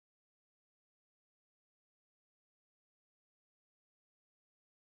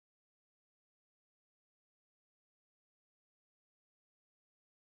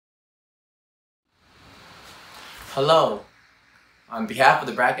Hello. On behalf of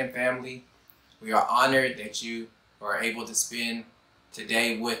the Bracken family, we are honored that you are able to spend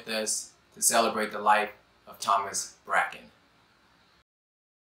today with us to celebrate the life of Thomas Bracken.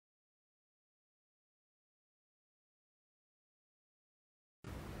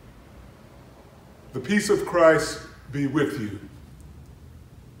 The peace of Christ be with you.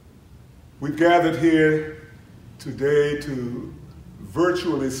 We've gathered here today to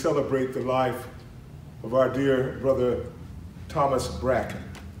virtually celebrate the life of our dear brother Thomas Bracken,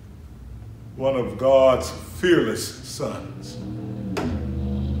 one of God's fearless sons.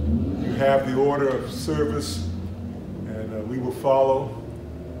 You have the order of service, and we will follow.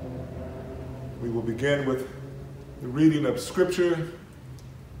 We will begin with the reading of Scripture,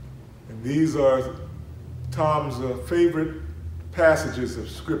 and these are Tom's favorite passages of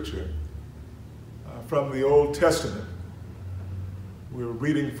Scripture from the Old Testament. We're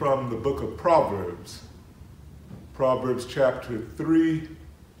reading from the book of Proverbs, Proverbs chapter 3,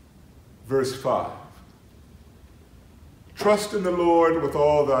 verse 5. Trust in the Lord with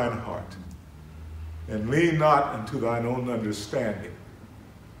all thine heart, and lean not unto thine own understanding.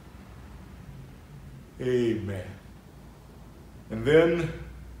 Amen. And then,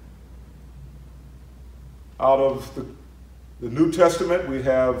 out of the New Testament, we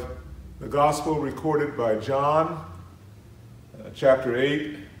have the gospel recorded by John, chapter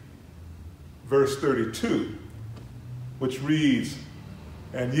 8, verse 32, which reads,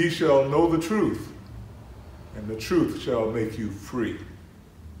 "And ye shall know the truth, and the truth shall make you free."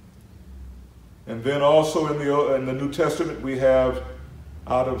 And then also in the New Testament, we have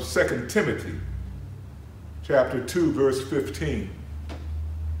out of 2 Timothy, chapter 2, verse 15.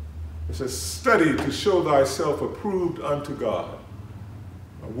 It says, "Study to show thyself approved unto God,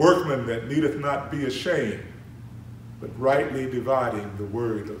 a workman that needeth not be ashamed, but rightly dividing the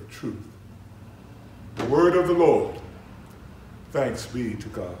word of truth." The word of the Lord. Thanks be to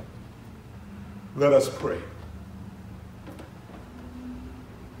God. Let us pray.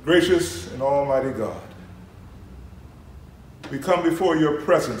 Gracious and almighty God, we come before your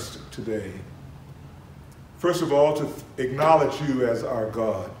presence today, first of all, to acknowledge you as our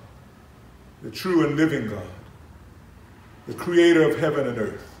God, the true and living God, the creator of heaven and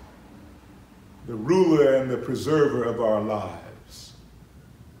earth, the ruler and the preserver of our lives,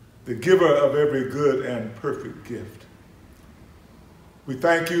 the giver of every good and perfect gift. We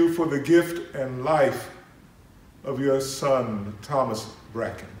thank you for the gift and life of your son, Thomas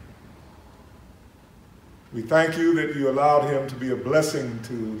Bracken. We thank you that you allowed him to be a blessing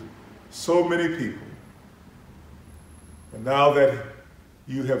to so many people. And now that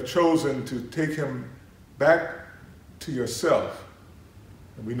you have chosen to take him back to yourself,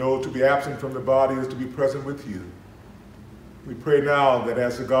 and we know to be absent from the body is to be present with you, we pray now that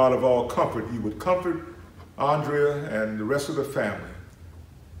as the God of all comfort, you would comfort Andrea and the rest of the family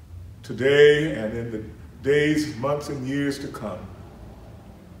today and in the days, months, and years to come.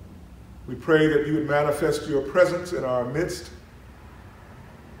 We pray that you would manifest your presence in our midst,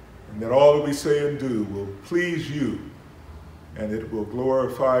 and that all that we say and do will please you, and it will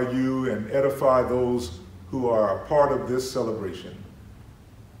glorify you and edify those who are a part of this celebration.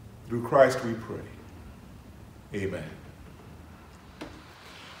 Through Christ we pray. Amen.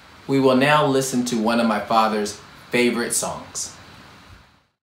 We will now listen to one of my father's favorite songs.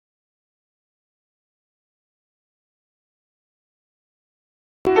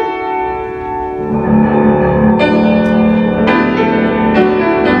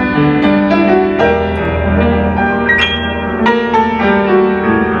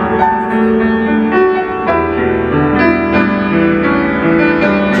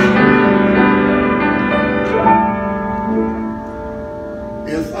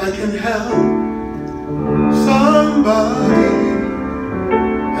 If I can help somebody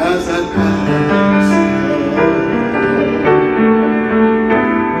as I pass,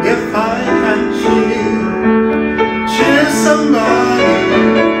 if I can cheer somebody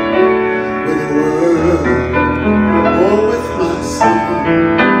with a word or with my song,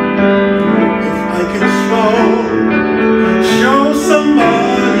 if I can show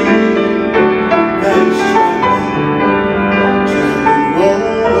somebody that's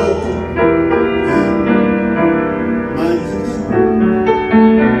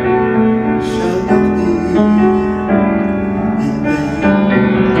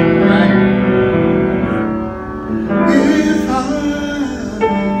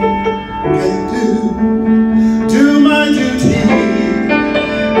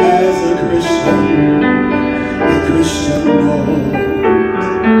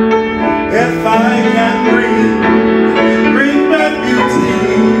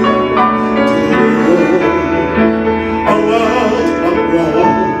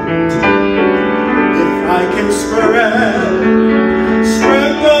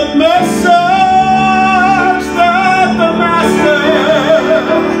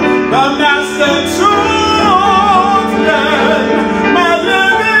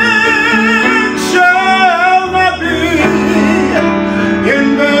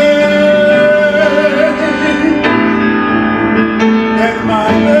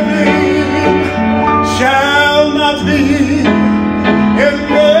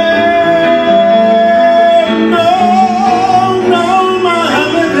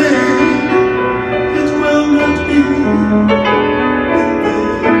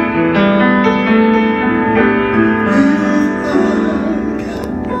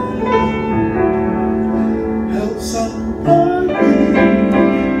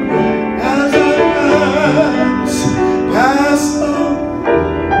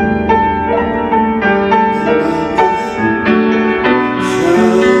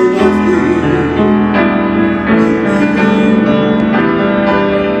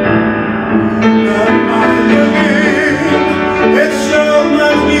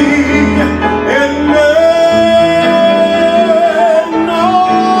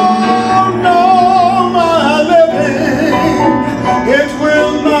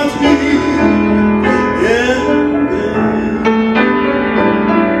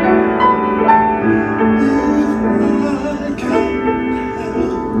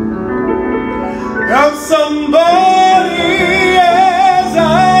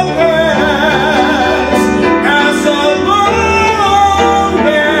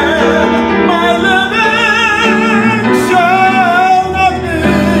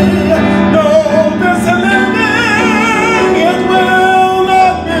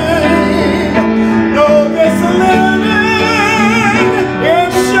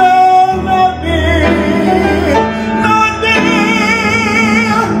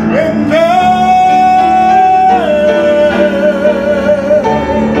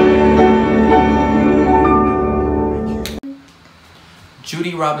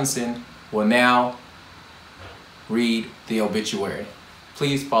Robinson will now read the obituary.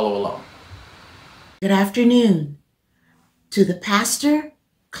 Please follow along. Good afternoon to the pastor,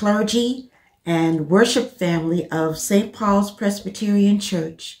 clergy, and worship family of St. Paul's Presbyterian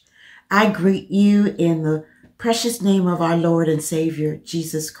Church. I greet you in the precious name of our Lord and Savior,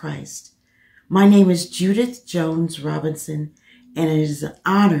 Jesus Christ. My name is Judith Jones Robinson, and it is an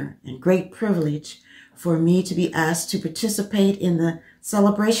honor and great privilege for me to be asked to participate in the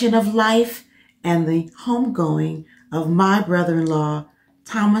celebration of life and the homegoing of my brother-in-law,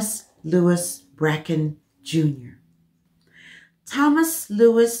 Thomas Lewis Bracken, Jr. Thomas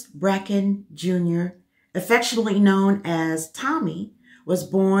Lewis Bracken, Jr., affectionately known as Tommy, was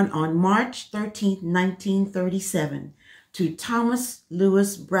born on March 13, 1937, to Thomas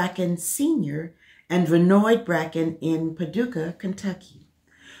Lewis Bracken, Sr. and Venoyd Bracken in Paducah, Kentucky.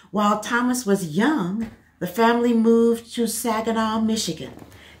 While Thomas was young, the family moved to Saginaw, Michigan,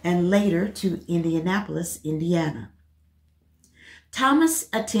 and later to Indianapolis, Indiana. Thomas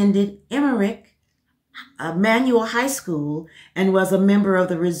attended Emmerich Manual High School and was a member of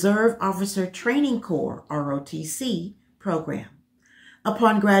the Reserve Officer Training Corps, ROTC, program.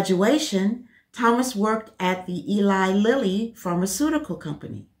 Upon graduation, Thomas worked at the Eli Lilly Pharmaceutical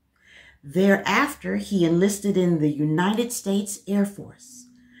Company. Thereafter, he enlisted in the United States Air Force.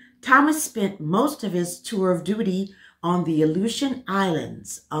 Thomas spent most of his tour of duty on the Aleutian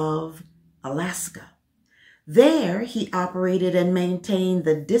Islands of Alaska. There, he operated and maintained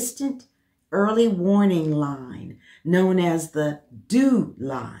the distant early warning line known as the DEW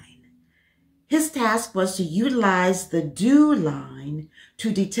line. His task was to utilize the DEW line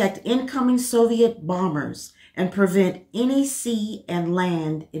to detect incoming Soviet bombers and prevent any sea and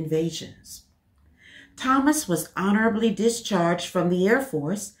land invasions. Thomas was honorably discharged from the Air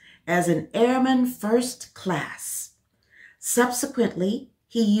Force as an Airman First Class. Subsequently,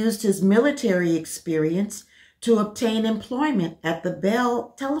 he used his military experience to obtain employment at the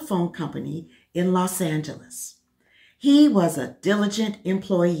Bell Telephone Company in Los Angeles. He was a diligent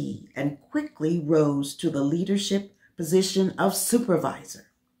employee and quickly rose to the leadership position of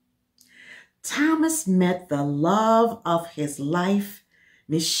supervisor. Thomas met the love of his life,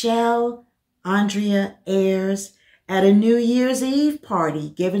 Michelle Andrea Ayers, at a New Year's Eve party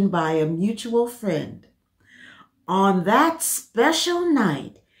given by a mutual friend. On that special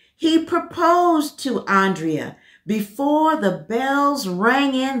night, he proposed to Andrea before the bells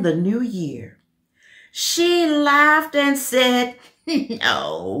rang in the new year. She laughed and said,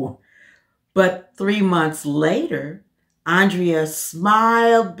 no. But 3 months later, Andrea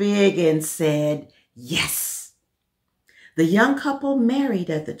smiled big and said, yes. The young couple married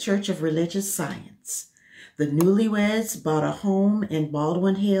at the Church of Religious Science. The newlyweds bought a home in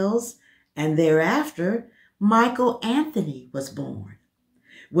Baldwin Hills, and thereafter, Michael Anthony was born.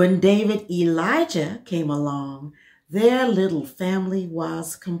 When David Elijah came along, their little family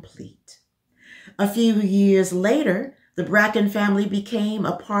was complete. A few years later, the Bracken family became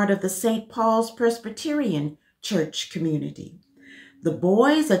a part of the St. Paul's Presbyterian Church community. The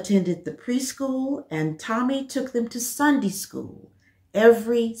boys attended the preschool, and Tommy took them to Sunday school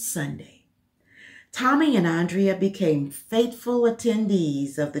every Sunday. Tommy and Andrea became faithful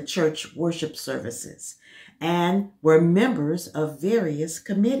attendees of the church worship services and were members of various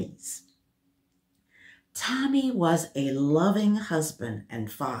committees. Tommy was a loving husband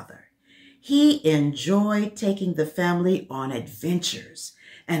and father. He enjoyed taking the family on adventures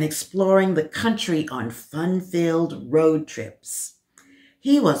and exploring the country on fun-filled road trips.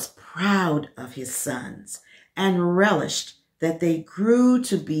 He was proud of his sons and relished that they grew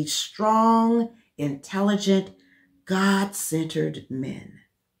to be strong, intelligent, God-centered men.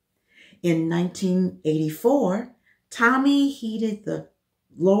 In 1984, Tommy heeded the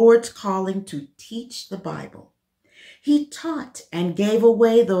Lord's calling to teach the Bible. He taught and gave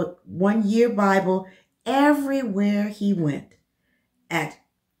away the one-year Bible everywhere he went, at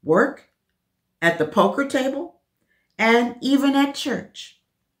work, at the poker table, and even at church.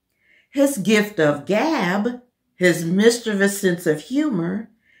 His gift of gab, his mischievous sense of humor,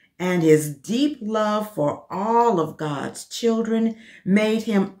 and his deep love for all of God's children made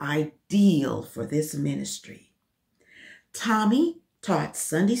him ideal for this ministry. Tommy taught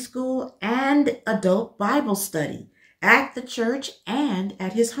Sunday school and adult Bible study at the church and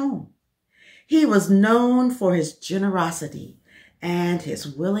at his home. He was known for his generosity and his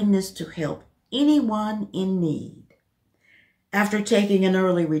willingness to help anyone in need. After taking an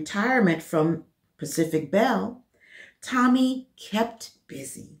early retirement from Pacific Bell, Tommy kept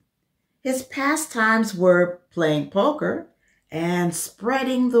busy. His pastimes were playing poker and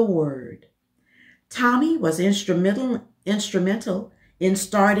spreading the word. Tommy was instrumental in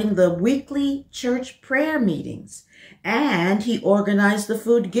starting the weekly church prayer meetings, and he organized the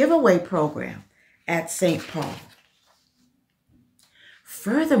food giveaway program at St. Paul.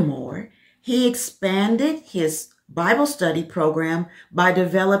 Furthermore, he expanded his Bible study program by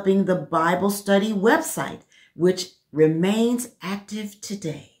developing the Bible study website, which remains active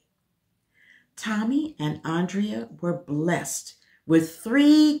today. Tommy and Andrea were blessed with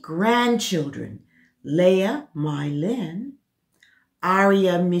 3 grandchildren: Leah Mylin,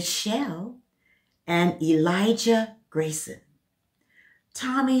 Aria Michelle, and Elijah Grayson.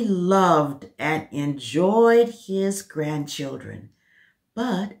 Tommy loved and enjoyed his grandchildren,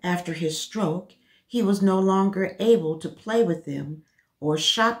 but after his stroke, he was no longer able to play with them or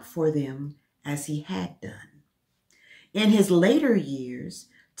shop for them as he had done. In his later years,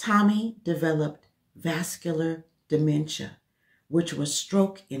 Tommy developed vascular dementia, which was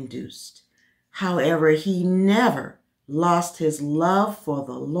stroke-induced. However, he never lost his love for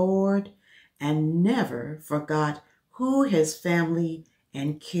the Lord and never forgot who his family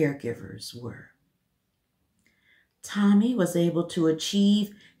and caregivers were. Tommy was able to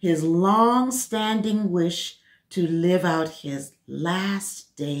achieve his long-standing wish to live out his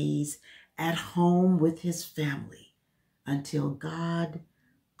last days at home with his family until God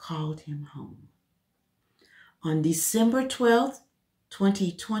called him home. On December 12th,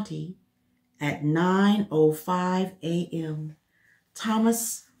 2020, at 9:05 a.m.,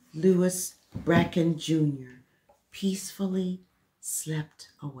 Thomas Lewis Bracken Jr. peacefully slept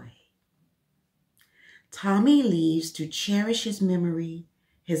away. Tommy leaves to cherish his memory,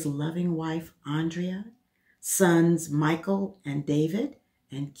 his loving wife, Andrea, sons Michael and David,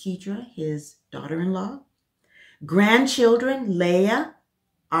 and Kedra, his daughter-in-law, grandchildren Leah,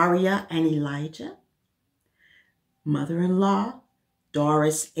 Aria, and Elijah, mother-in-law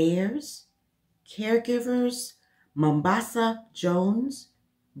Doris Ayers, caregivers Mombasa Jones,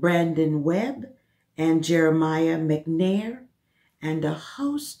 Brandon Webb, and Jeremiah McNair, and a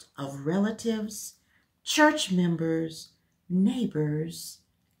host of relatives, church members, neighbors,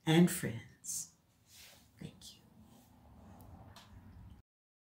 and friends. Thank you.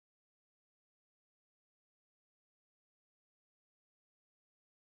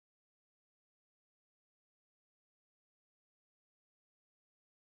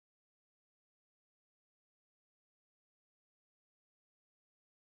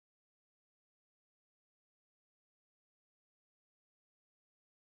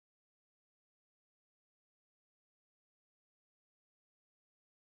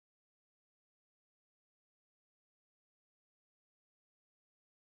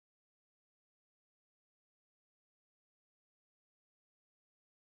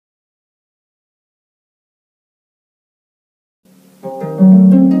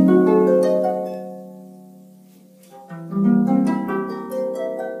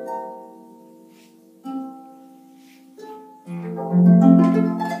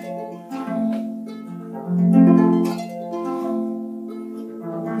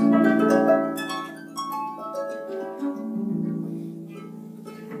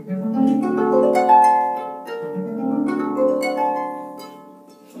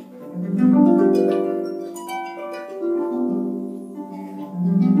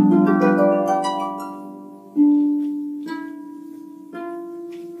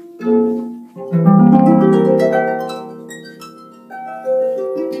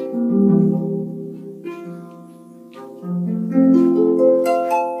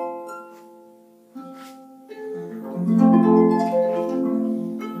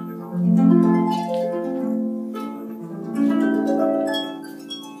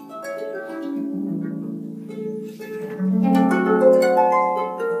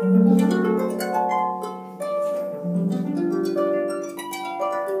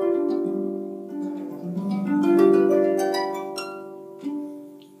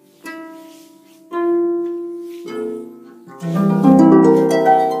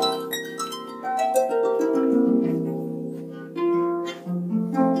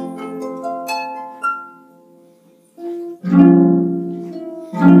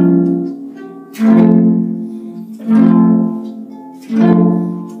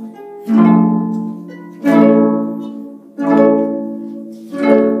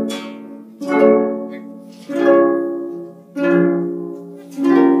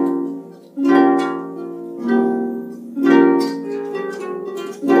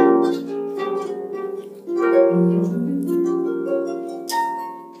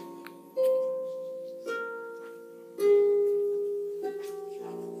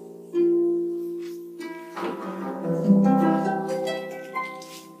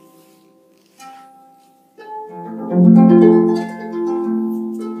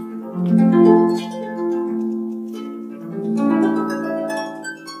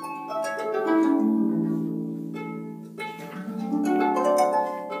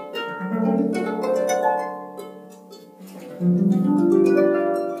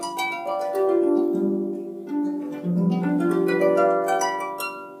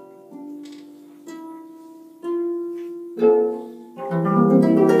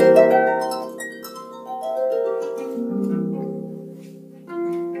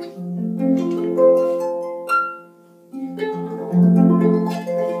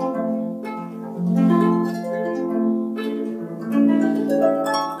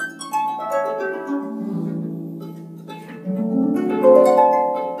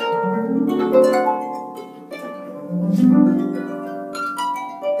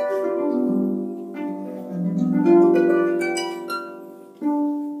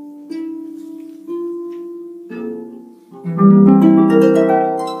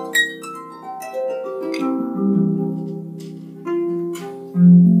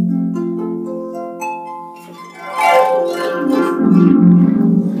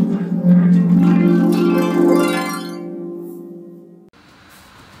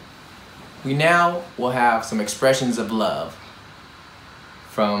 now will have some expressions of love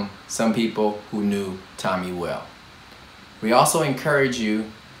from some people who knew Tommy well. We also encourage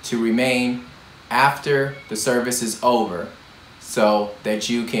you to remain after the service is over so that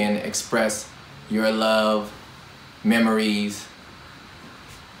you can express your love, memories,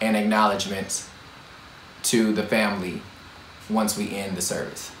 and acknowledgments to the family once we end the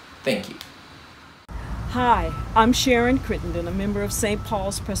service. Thank you. Hi, I'm Sharon Crittenden, a member of St.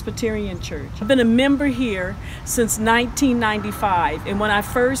 Paul's Presbyterian Church. I've been a member here since 1995, and when I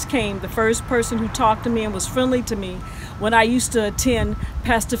first came, the first person who talked to me and was friendly to me when I used to attend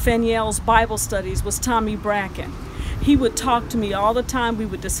Pastor Faniel's Bible studies was Tommy Bracken. He would talk to me all the time. We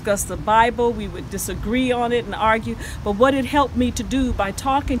would discuss the Bible, we would disagree on it and argue, but what it helped me to do by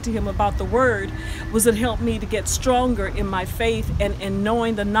talking to him about the Word was it helped me to get stronger in my faith and in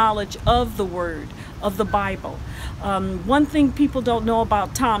knowing the knowledge of the Word, of the Bible. One thing people don't know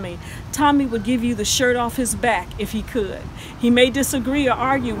about Tommy would give you the shirt off his back if he could. He may disagree or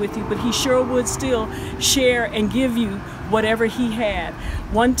argue with you, but he sure would still share and give you whatever he had.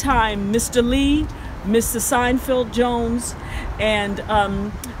 One time, Mr. Lee, Mr. Seinfeld Jones, and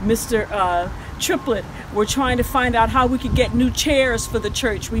Mr. Triplett were trying to find out how we could get new chairs for the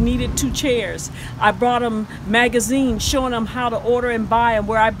church. We needed 2 chairs. I brought them magazines showing them how to order and buy and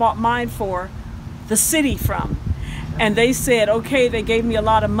where I bought mine for the city from. And they said, okay, they gave me a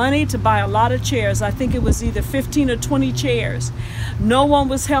lot of money to buy a lot of chairs. I think it was either 15 or 20 chairs. No one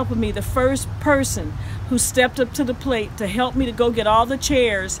was helping me. The first person who stepped up to the plate to help me to go get all the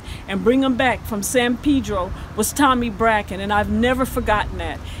chairs and bring them back from San Pedro was Tommy Bracken, and I've never forgotten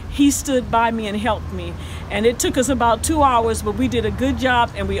that. He stood by me and helped me. And it took us about 2 hours, but we did a good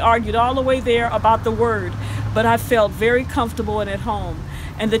job, and we argued all the way there about the Word. But I felt very comfortable and at home.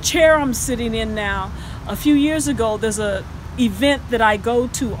 And the chair I'm sitting in now, a few years ago, there's an event that I go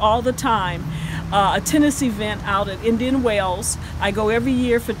to all the time, a tennis event out at Indian Wells. I go every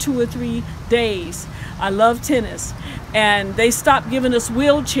year for 2 or 3 days. I love tennis. And they stopped giving us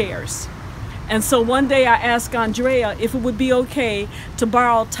wheelchairs. And so one day I asked Andrea if it would be okay to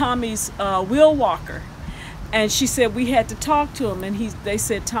borrow Tommy's wheel walker. And she said we had to talk to him. And they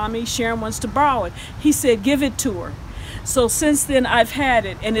said, Tommy, Sharon wants to borrow it. He said, give it to her. So since then I've had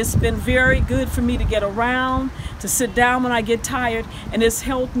it, and it's been very good for me to get around, to sit down when I get tired, and it's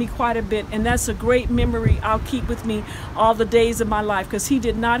helped me quite a bit. And that's a great memory I'll keep with me all the days of my life, because he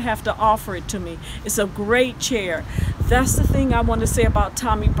did not have to offer it to me. It's a great chair. That's the thing I want to say about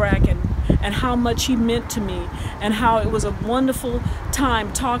Tommy Bracken and how much he meant to me, and how it was a wonderful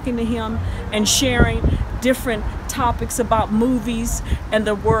time talking to him and sharing different topics about movies and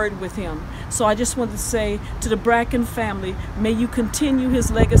the Word with him. So I just want to say to the Bracken family, may you continue his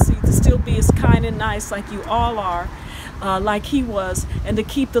legacy to still be as kind and nice like you all are, like he was, and to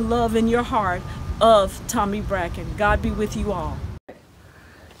keep the love in your heart of Tommy Bracken. God be with you all.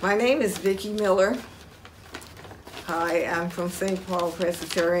 My name is Vicki Miller. Hi, I'm from St. Paul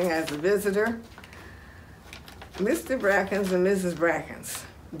Presbyterian as a visitor. Mr. Bracken's and Mrs. Bracken's,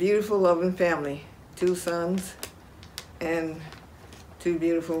 beautiful, loving family. 2 sons and 2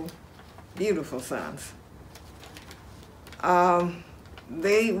 beautiful sons.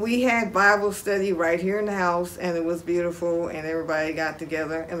 We had Bible study right here in the house, and it was beautiful, and everybody got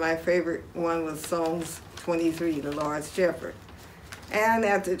together. And my favorite one was Psalms 23, the Lord's Shepherd. And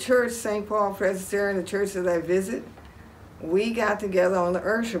at the church, St. Paul Presbyterian, the church that I visit, we got together on the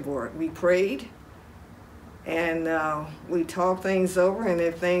usher board. We prayed, and we talked things over, and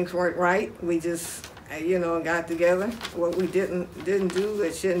if things weren't right, we just got together. What we didn't do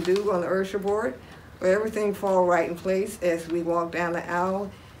that shouldn't do on the usher board, but everything fall right in place as we walk down the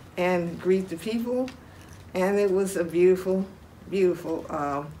aisle and greet the people. And it was a beautiful, beautiful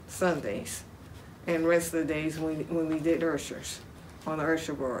Sundays and rest of the days when we did ushers on the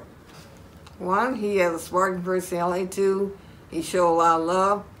usher board. 1, he has a sparking personality. 2, he showed a lot of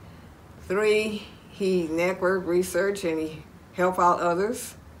love. 3, he network research and he help out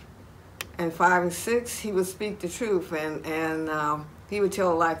others. And 5 and 6, he would speak the truth, and he would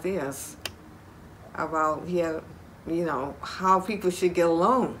tell like this about how people should get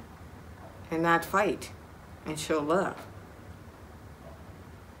along and not fight and show love.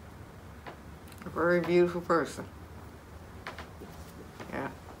 A very beautiful person. Yeah.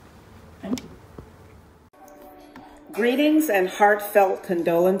 Greetings and heartfelt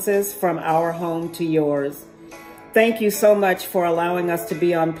condolences from our home to yours. Thank you so much for allowing us to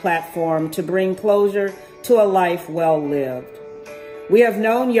be on platform to bring closure to a life well lived. We have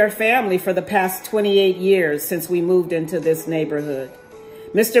known your family for the past 28 years since we moved into this neighborhood.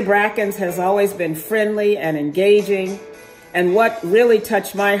 Mr. Bracken's has always been friendly and engaging. And what really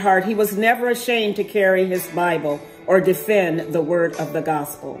touched my heart, he was never ashamed to carry his Bible or defend the word of the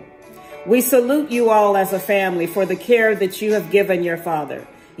gospel. We salute you all as a family for the care that you have given your father.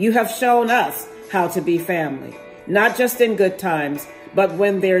 You have shown us how to be family, not just in good times, but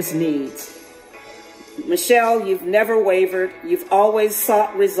when there's needs. Michelle, you've never wavered. You've always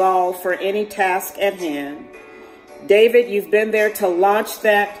sought resolve for any task at hand. David, you've been there to launch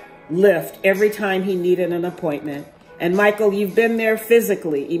that lift every time he needed an appointment. And Michael, you've been there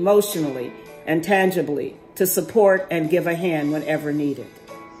physically, emotionally, and tangibly to support and give a hand whenever needed.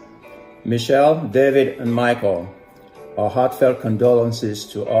 Michelle, David, and Michael, our heartfelt condolences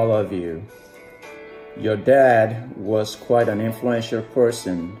to all of you. Your dad was quite an influential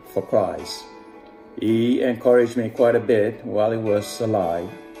person for Christ. He encouraged me quite a bit while he was alive,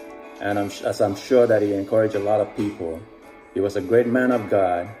 and as I'm sure that he encouraged a lot of people. He was a great man of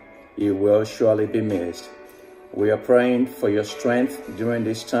God. He will surely be missed. We are praying for your strength during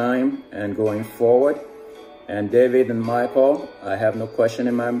this time and going forward. And David and Michael, I have no question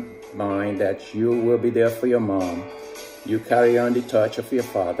in my mind that you will be there for your mom. You carry on the touch of your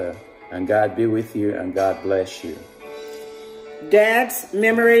father, and God be with you and God bless you. Dad's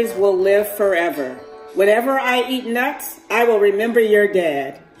memories will live forever. Whenever I eat nuts, I will remember your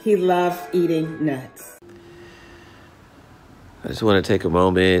dad. He loved eating nuts. I just want to take a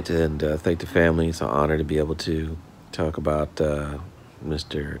moment and thank the family. It's an honor to be able to talk about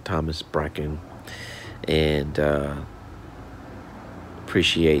Mr. Thomas Bracken and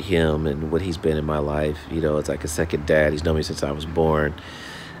appreciate him and what he's been in my life. You know, it's like a second dad. He's known me since I was born.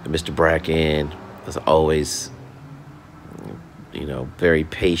 And Mr. Bracken was always, you know, very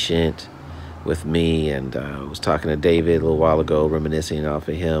patient with me. And I was talking to David a little while ago, reminiscing off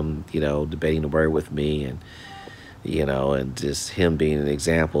of him, you know, debating the word with me, and, you know, and just him being an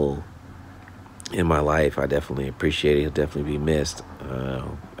example in my life. I definitely appreciate it. He'll definitely be missed.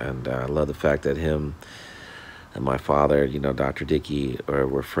 And I love the fact that him and my father, you know, Dr. Dickey,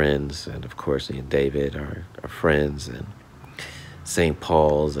 were friends. And of course, he and David are friends, and St.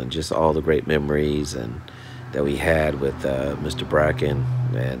 Paul's, and just all the great memories and that we had with Mr. Bracken.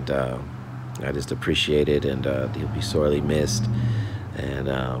 And I just appreciate it, and he'll be sorely missed. And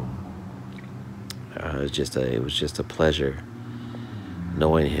it was just a pleasure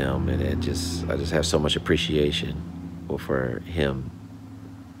knowing him, and I just have so much appreciation for him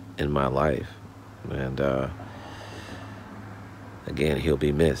in my life. And again, he'll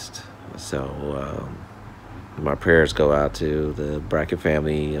be missed. So my prayers go out to the Bracken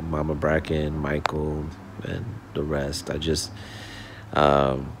family, Mama Bracken, Michael, and the rest. I'm just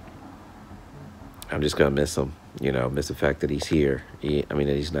gonna miss him, you know, miss the fact that he's here. That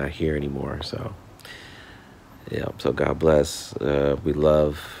he's not here anymore. So yeah, so God bless. We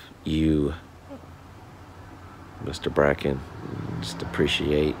love you, Mr. Bracken. Just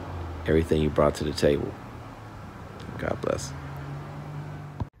appreciate everything you brought to the table. God bless.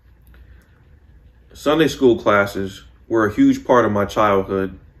 Sunday school classes were a huge part of my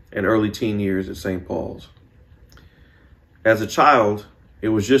childhood and early teen years at St. Paul's. As a child, it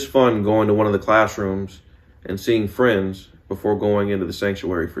was just fun going to one of the classrooms and seeing friends before going into the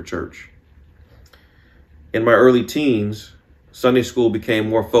sanctuary for church. In my early teens, Sunday school became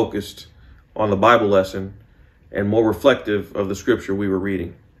more focused on the Bible lesson and more reflective of the scripture we were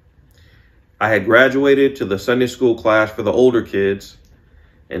reading. I had graduated to the Sunday school class for the older kids,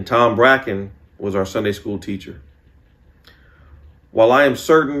 and Tom Bracken was our Sunday school teacher. While I am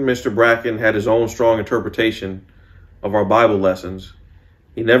certain Mr. Bracken had his own strong interpretation of our Bible lessons,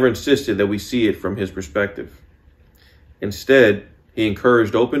 he never insisted that we see it from his perspective. Instead, he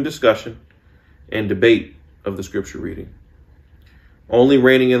encouraged open discussion and debate of the scripture reading, only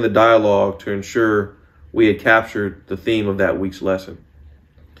reining in the dialogue to ensure we had captured the theme of that week's lesson.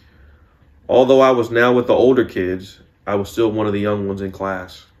 Although I was now with the older kids, I was still one of the young ones in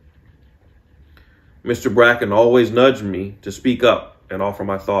class. Mr. Bracken always nudged me to speak up and offer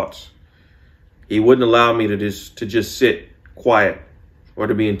my thoughts. He wouldn't allow me to just sit quiet or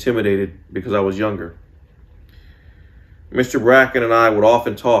to be intimidated because I was younger. Mr. Bracken and I would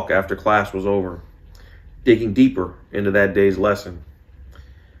often talk after class was over, digging deeper into that day's lesson.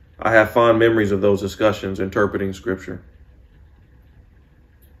 I have fond memories of those discussions interpreting scripture.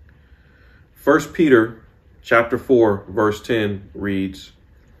 1 Peter chapter 4, verse 10 reads,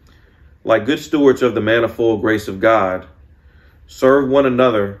 "Like good stewards of the manifold grace of God, serve one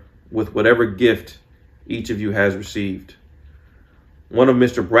another with whatever gift each of you has received." One of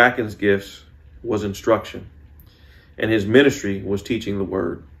Mr. Bracken's gifts was instruction, and his ministry was teaching the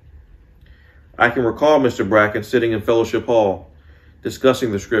word. I can recall Mr. Bracken sitting in fellowship hall,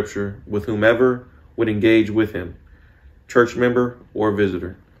 discussing the scripture with whomever would engage with him, church member, or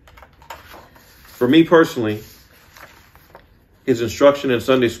visitor. For me personally, his instruction in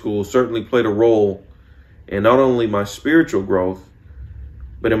Sunday school certainly played a role in not only my spiritual growth,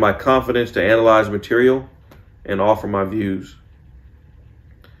 but in my confidence to analyze material and offer my views.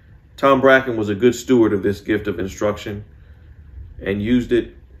 Tom Bracken was a good steward of this gift of instruction and used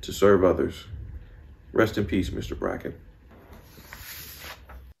it to serve others. Rest in peace, Mr. Bracken.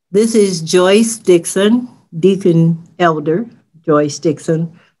 This is Joyce Dixon, Deacon Elder Joyce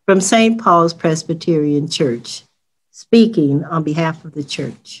Dixon, from St. Paul's Presbyterian Church, speaking on behalf of the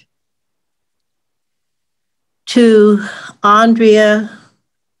church. To Andrea,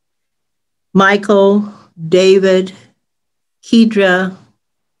 Michael, David, Kedra,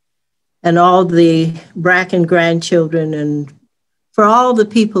 and all the Bracken grandchildren, and for all the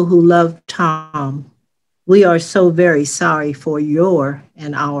people who love Tom, we are so very sorry for your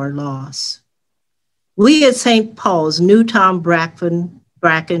and our loss. We at St. Paul's knew Tom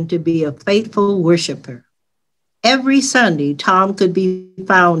Bracken to be a faithful worshiper. Every Sunday, Tom could be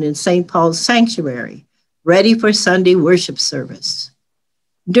found in St. Paul's sanctuary, ready for Sunday worship service.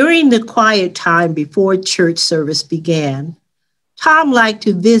 During the quiet time before church service began, Tom liked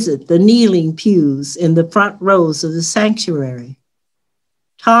to visit the kneeling pews in the front rows of the sanctuary.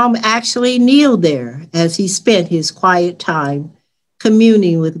 Tom actually kneeled there as he spent his quiet time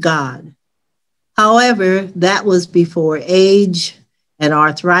communing with God. However, that was before age and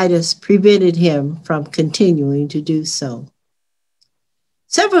arthritis prevented him from continuing to do so.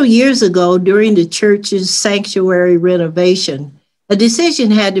 Several years ago, during the church's sanctuary renovation, a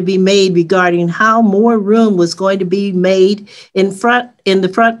decision had to be made regarding how more room was going to be made in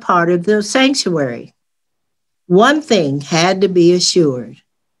the front part of the sanctuary. One thing had to be assured.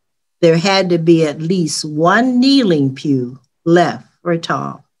 There had to be at least one kneeling pew left for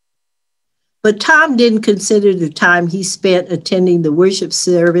Tom. But Tom didn't consider the time he spent attending the worship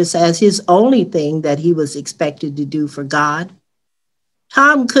service as his only thing that he was expected to do for God.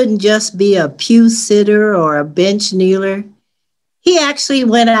 Tom couldn't just be a pew sitter or a bench kneeler. He actually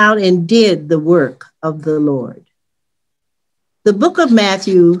went out and did the work of the Lord. The book of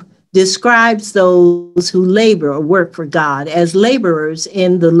Matthew describes those who labor or work for God as laborers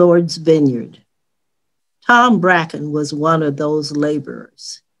in the Lord's vineyard. Tom Bracken was one of those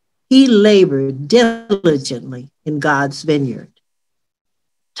laborers. He labored diligently in God's vineyard.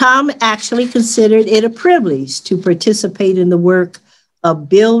 Tom actually considered it a privilege to participate in the work of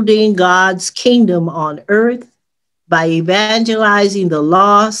building God's kingdom on earth by evangelizing the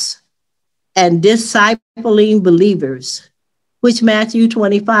lost and discipling believers, which Matthew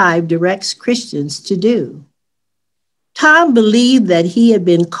 25 directs Christians to do. Tom believed that he had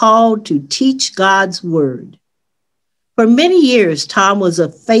been called to teach God's word. For many years, Tom was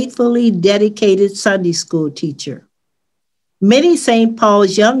a faithfully dedicated Sunday school teacher. Many St.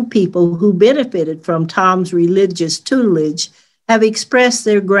 Paul's young people who benefited from Tom's religious tutelage have expressed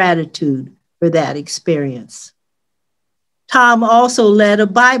their gratitude for that experience. Tom also led a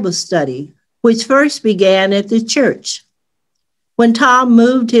Bible study, which first began at the church. When Tom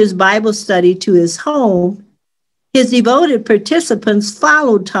moved his Bible study to his home, his devoted participants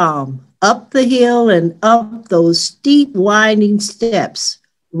followed Tom up the hill and up those steep, winding steps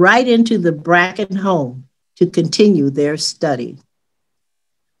right into the Bracken home to continue their study.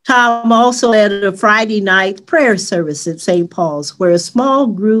 Tom also led a Friday night prayer service at St. Paul's, where a small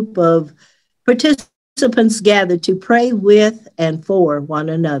group of participants gathered to pray with and for one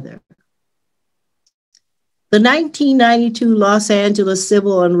another. The 1992 Los Angeles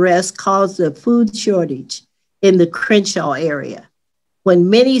civil unrest caused a food shortage in the Crenshaw area,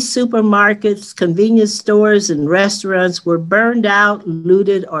 when many supermarkets, convenience stores, and restaurants were burned out,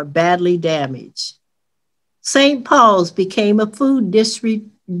 looted, or badly damaged. St. Paul's became a food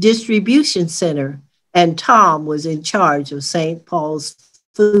distribution center, and Tom was in charge of St. Paul's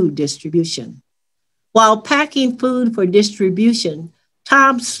food distribution. While packing food for distribution,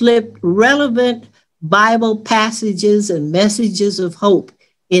 Tom slipped relevant Bible passages and messages of hope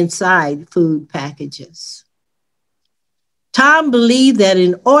inside food packages. Tom believed that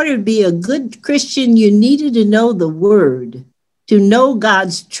in order to be a good Christian, you needed to know the word, to know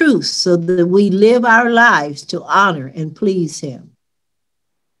God's truth so that we live our lives to honor and please him.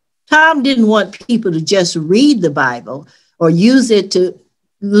 Tom didn't want people to just read the Bible or use it to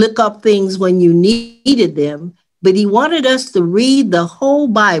look up things when you needed them, but he wanted us to read the whole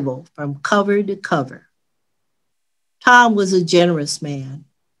Bible from cover to cover. Tom was a generous man,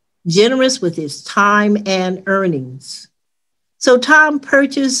 generous with his time and earnings. So Tom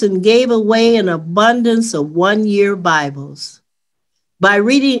purchased and gave away an abundance of one-year Bibles. By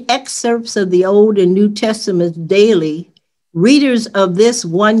reading excerpts of the Old and New Testaments daily, Readers of this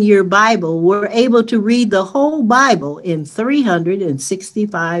one-year Bible were able to read the whole Bible in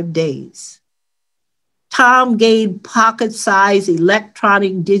 365 days. Tom gave pocket-sized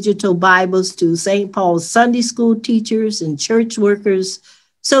electronic digital Bibles to St. Paul's Sunday school teachers and church workers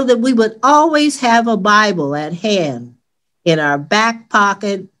so that we would always have a Bible at hand in our back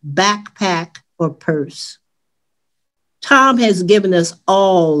pocket, backpack, or purse. Tom has given us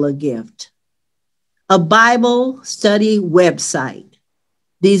all a gift, a Bible study website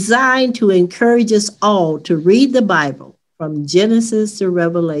designed to encourage us all to read the Bible from Genesis to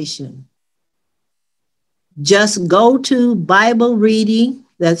Revelation. Just go to Bible reading,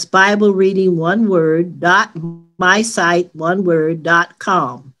 that's Bible reading one word, .mysite.com.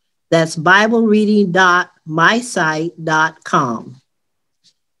 That's BibleReading.mysite.com.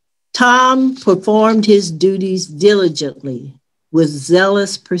 Tom performed his duties diligently with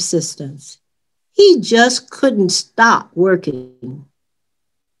zealous persistence. He just couldn't stop working.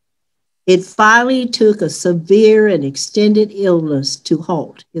 It finally took a severe and extended illness to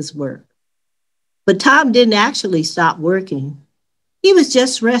halt his work. But Tom didn't actually stop working. He was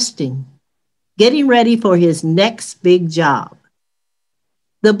just resting, getting ready for his next big job.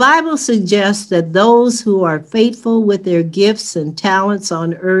 The Bible suggests that those who are faithful with their gifts and talents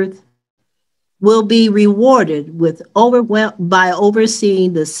on earth will be rewarded by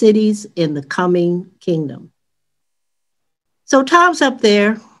overseeing the cities in the coming kingdom. So Tom's up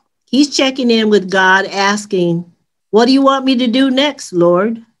there. He's checking in with God, asking, "What do you want me to do next,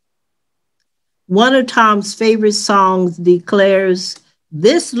 Lord?" One of Tom's favorite songs declares,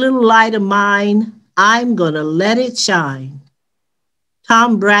 "This little light of mine, I'm gonna let it shine."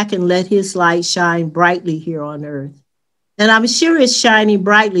 Tom Bracken let his light shine brightly here on earth, and I'm sure it's shining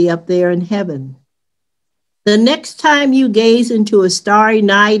brightly up there in heaven. The next time you gaze into a starry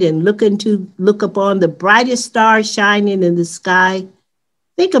night and look upon the brightest star shining in the sky,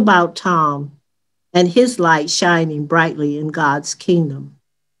 think about Tom and his light shining brightly in God's kingdom.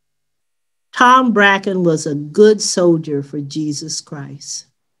 Tom Bracken was a good soldier for Jesus Christ.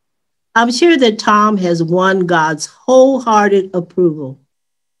 I'm sure that Tom has won God's wholehearted approval.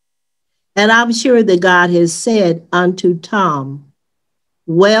 And I'm sure that God has said unto Tom,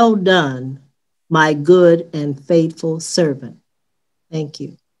 "Well done, my good and faithful servant." Thank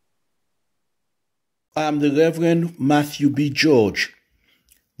you. I'm the Reverend Matthew B. George.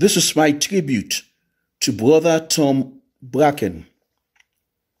 This is my tribute to Brother Tom Bracken.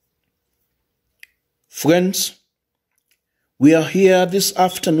 Friends, we are here this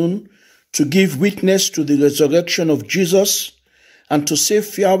afternoon to give witness to the resurrection of Jesus and to say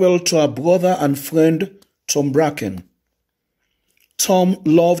farewell to our brother and friend, Tom Bracken. Tom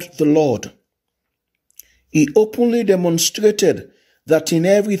loved the Lord. He openly demonstrated that in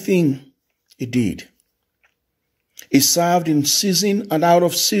everything he did. He served in season and out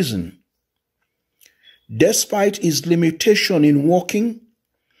of season. Despite his limitation in working,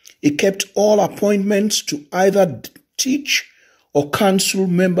 he kept all appointments to either teach or counsel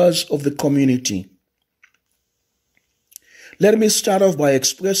members of the community. Let me start off by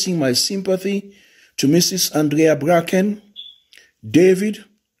expressing my sympathy to Mrs. Andrea Bracken, David,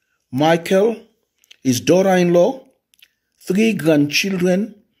 Michael, his daughter-in-law, 3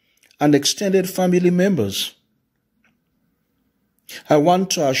 grandchildren, and extended family members. I want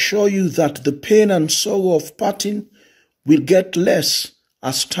to assure you that the pain and sorrow of parting will get less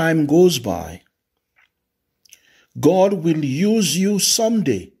as time goes by. God will use you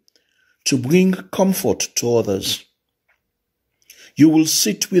someday to bring comfort to others. You will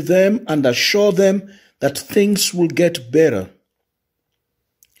sit with them and assure them that things will get better.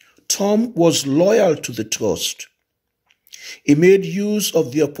 Tom was loyal to the trust. He made use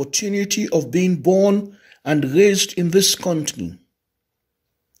of the opportunity of being born and raised in this country.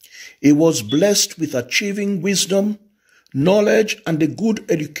 He was blessed with achieving wisdom, knowledge, and a good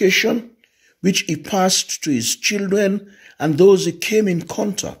education, which he passed to his children and those he came in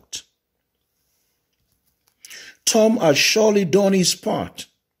contact. Tom has surely done his part.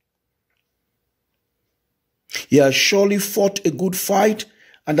 He has surely fought a good fight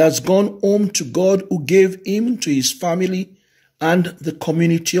and has gone home to God, who gave him, to his family, and the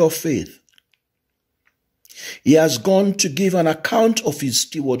community of faith. He has gone to give an account of his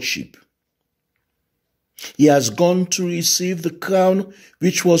stewardship. He has gone to receive the crown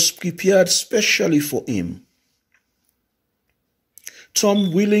which was prepared specially for him.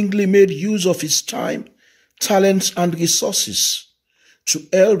 Tom willingly made use of his time, talents, and resources to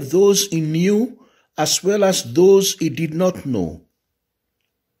help those he knew as well as those he did not know.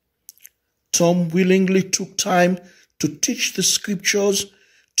 Tom willingly took time to teach the scriptures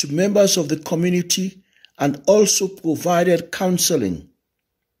to members of the community and also provided counseling.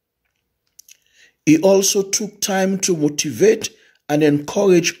 He also took time to motivate and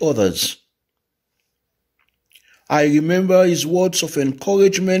encourage others. I remember his words of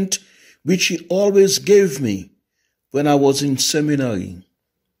encouragement, which he always gave me when I was in seminary.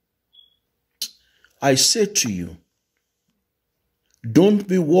 I say to you, don't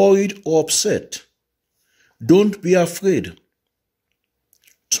be worried or upset. Don't be afraid.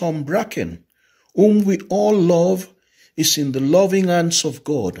 Tom Bracken, whom we all love, is in the loving hands of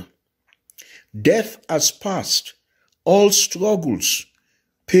God. Death has passed. All struggles,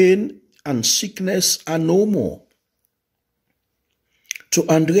 pain, and sickness are no more. To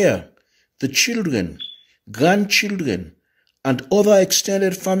Andrea, the children, grandchildren, and other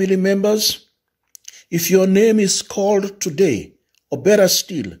extended family members, if your name is called today, or better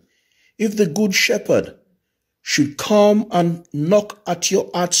still, if the Good Shepherd should come and knock at your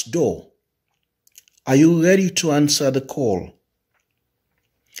heart's door, are you ready to answer the call?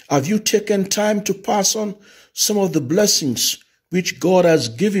 Have you taken time to pass on some of the blessings which God has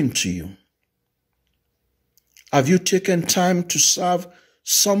given to you? Have you taken time to serve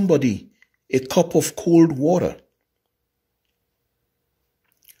somebody a cup of cold water?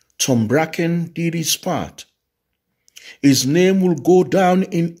 Tom Bracken did his part. His name will go down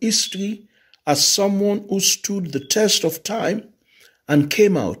in history as someone who stood the test of time and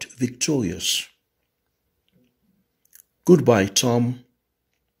came out victorious. Goodbye, Tom.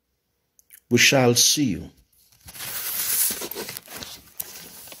 We shall see you.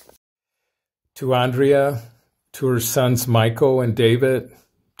 To Andrea, to her sons Michael and David,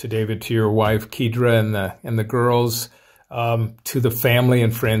 to your wife Kedra and the girls, to the family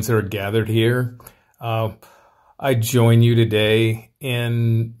and friends that are gathered here, I join you today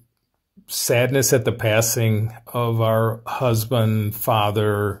in sadness at the passing of our husband,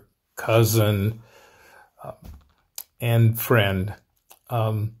 father, cousin, and friend.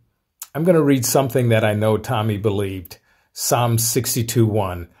 I'm going to read something that I know Tommy believed. Psalm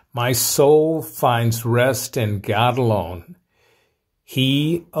 62:1. My soul finds rest in God alone.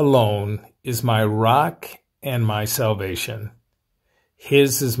 He alone is my rock and my salvation.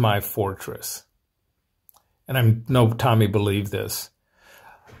 His is my fortress. And I know Tommy believed this.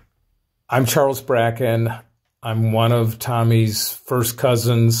 I'm Charles Bracken. I'm one of Tommy's first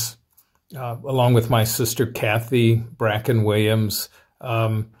cousins, along with my sister Kathy Bracken Williams.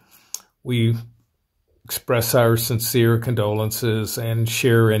 We express our sincere condolences and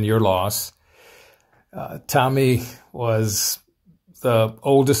share in your loss. Tommy was the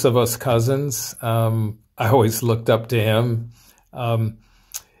oldest of us cousins. I always looked up to him.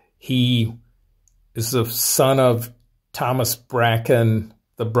 He is the son of Thomas Bracken,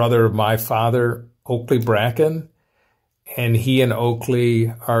 the brother of my father, Oakley Bracken, and he and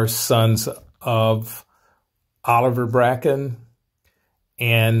Oakley are sons of Oliver Bracken,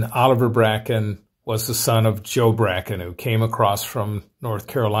 and Oliver Bracken was the son of Joe Bracken, who came across from North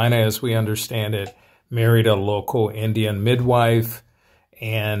Carolina, as we understand it, married a local Indian midwife,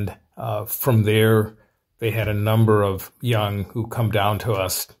 and from there they had a number of young who come down to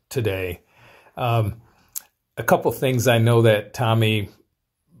us today. A couple things I know that Tommy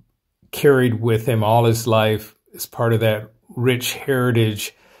carried with him all his life as part of that rich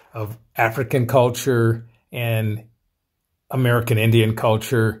heritage of African culture and American Indian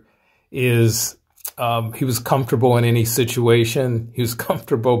culture is he was comfortable in any situation. He was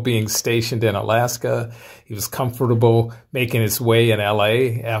comfortable being stationed in Alaska. He was comfortable making his way in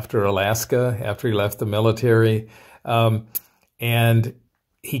LA after Alaska, after he left the military. And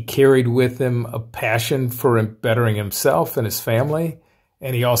he carried with him a passion for bettering himself and his family.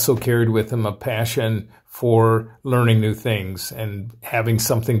 And he also carried with him a passion for learning new things and having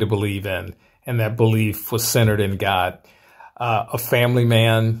something to believe in. And that belief was centered in God. A family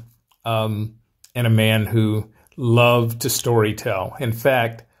man, and a man who loved to storytell. In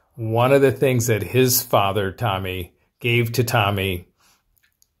fact, one of the things that his father, Tommy, gave to Tommy,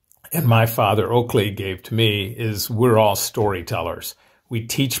 and my father, Oakley, gave to me, is we're all storytellers. We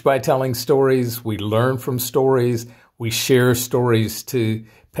teach by telling stories. We learn from stories. We share stories to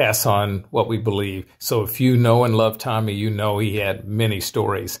pass on what we believe. So if you know and love Tommy, you know he had many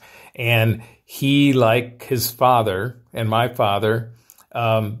stories. And he, like his father and my father,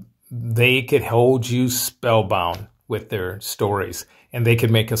 they could hold you spellbound with their stories, and they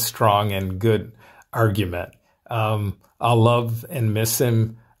could make a strong and good argument. I'll love and miss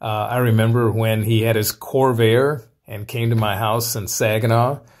him. I remember when he had his Corvair and came to my house in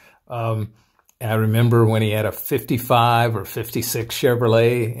Saginaw. I remember when he had a 55 or 56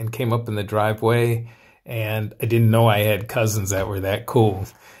 Chevrolet and came up in the driveway, and I didn't know I had cousins that were that cool.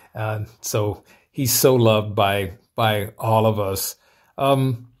 So he's so loved by all of us.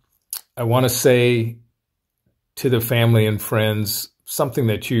 I want to say to the family and friends, something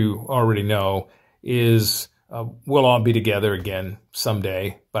that you already know is we'll all be together again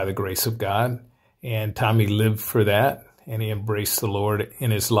someday by the grace of God. And Tommy lived for that, and he embraced the Lord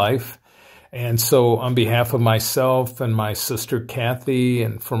in his life. And so on behalf of myself and my sister Kathy,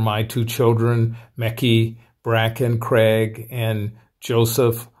 and for my two children, Mecky Bracken, Craig, and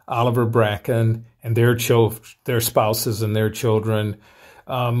Joseph Oliver Bracken, and their spouses and their children,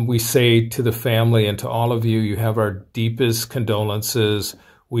 we say to the family and to all of you, you have our deepest condolences.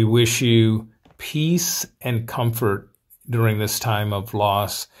 We wish you peace and comfort during this time of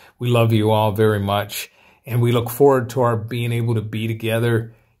loss. We love you all very much, and we look forward to our being able to be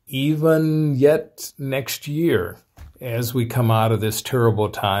together even yet next year as we come out of this terrible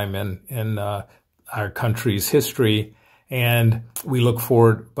time in our country's history. And we look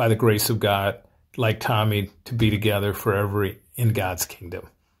forward, by the grace of God, like Tommy, to be together forever in God's kingdom.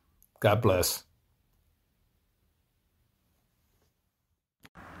 God bless.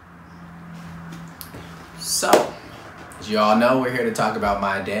 So, as you all know, we're here to talk about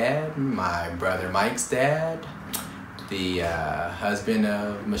my dad, my brother Mike's dad, the husband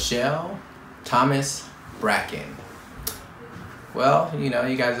of Michelle, Thomas Bracken. Well, you know,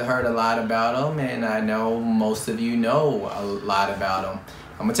 you guys have heard a lot about him, and I know most of you know a lot about him.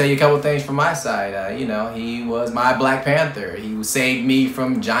 I'm gonna tell you a couple things from my side. You know, he was my Black Panther. He saved me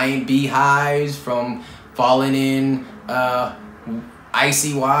from giant beehives, from falling in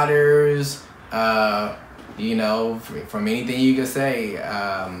icy waters, you know, from anything you could say.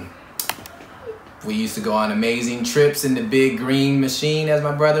 We used to go on amazing trips in the big green machine, as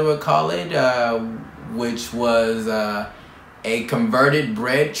my brother would call it, which was a converted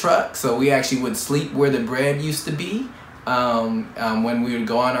bread truck. So we actually would sleep where the bread used to be when we would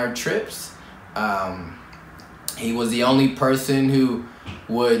go on our trips. He was the only person who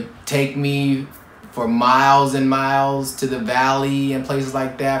would take me for miles and miles to the valley and places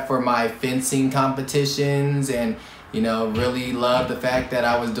like that for my fencing competitions, and you know, really loved the fact that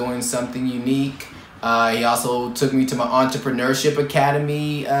I was doing something unique. He also took me to my Entrepreneurship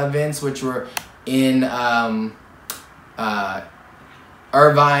Academy events, which were in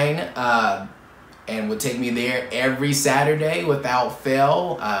Irvine, and would take me there every Saturday without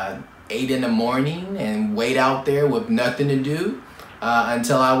fail, 8 in the morning, and wait out there with nothing to do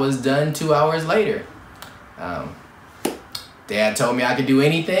until I was done 2 hours later. Dad told me I could do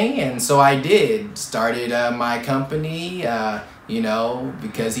anything, and so I did. Started my company, you know,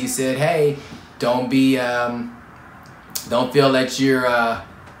 because he said, hey, don't feel that you're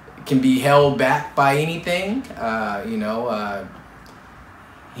can be held back by anything. You know,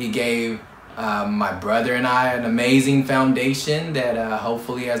 he gave my brother and I an amazing foundation that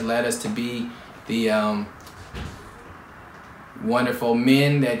hopefully has led us to be the wonderful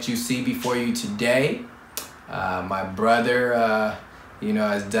men that you see before you today. My brother, you know,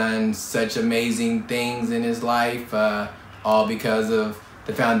 has done such amazing things in his life, all because of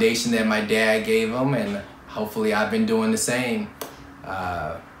the foundation that my dad gave him, and hopefully I've been doing the same.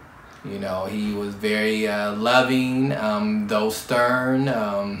 You know, he was very loving, though stern.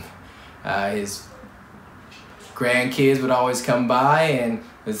 His grandkids would always come by and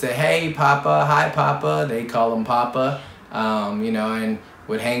would say, hey, Papa, hi, Papa. They call him Papa, you know, and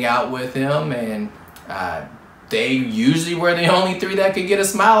would hang out with him, and they usually were the only three that could get a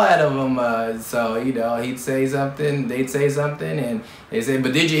smile out of him. So, you know, he'd say something, they'd say something, and they'd say,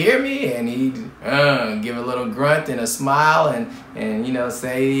 but did you hear me? And he'd give a little grunt and a smile, and you know,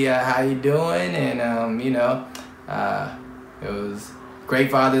 say, how you doing? And, you know, it was a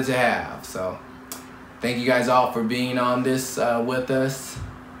great father to have. So thank you guys all for being on this with us.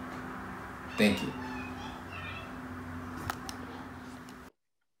 Thank you.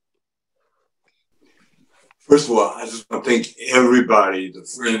 First of all, I just want to thank everybody, the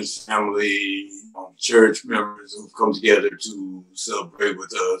friends, family, church members who've come together to celebrate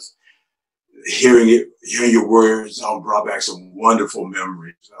with us. Hearing your words brought back some wonderful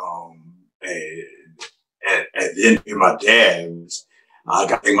memories. And then my dad, I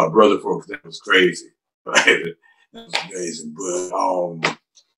got to thank my brother for it, because that was crazy. That was amazing. But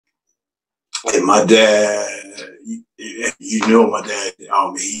and my dad, you know, my dad,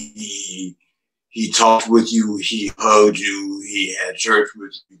 he talked with you, he hugged you, he had church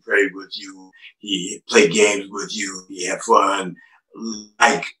with you, he prayed with you, he played games with you, he had fun,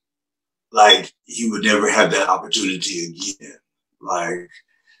 like he would never have that opportunity again.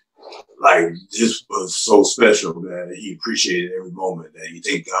 Like this was so special that he appreciated every moment, that he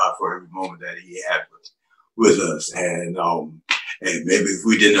thanked God for every moment that he had with us. And And maybe if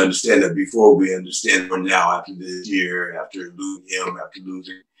we didn't understand that before, we understand more now after this year, after losing him, after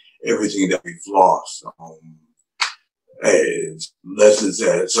losing everything that we've lost. Lessons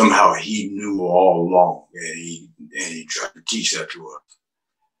that somehow he knew all along, and he tried to teach that to us.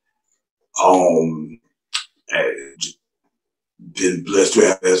 Been blessed to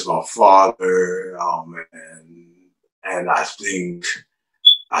have as my father, and I think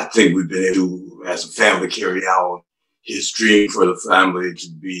we've been able to, as a family, carry out his dream for the family to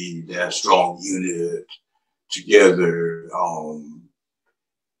be that strong unit together.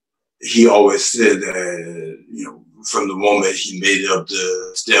 He always said that, you know, from the moment he made up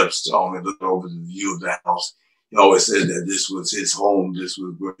the steps and looked over the view of the house, he always said that this was his home, this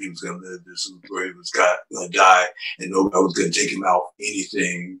was where he was going to live, this was where he was going to die, and nobody was going to take him out for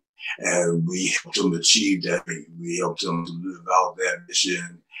anything. And we helped him achieve that. We helped him to live out that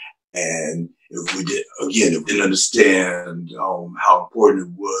mission. And if we didn't understand how important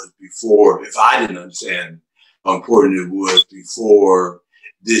it was before, if I didn't understand how important it was before,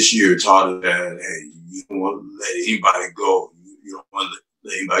 this year taught us that, hey, you don't want to let anybody go. You don't want to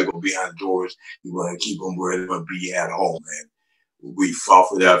let anybody go behind the doors. You want to keep them where they're going to be at home. And we fought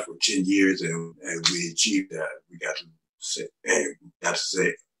for that for 10 years, and we achieved that. We got to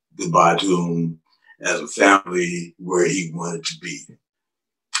say goodbye to him as a family where he wanted to be.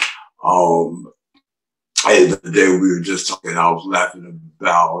 The other day we were just talking, I was laughing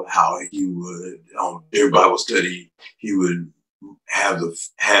about how he would, during Bible study, he would have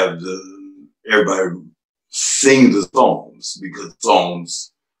everybody sing the Psalms, because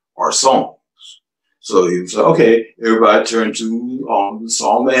Psalms are songs. So he was like, okay, everybody turn to the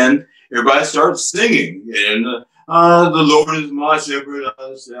Psalm, and everybody starts singing. And the Lord is my shepherd,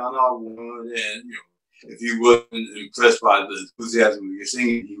 I shall not want. And you know, if he wasn't impressed by the enthusiasm of your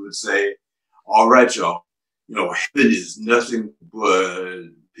singing, he would say, all right, y'all, you know, heaven is nothing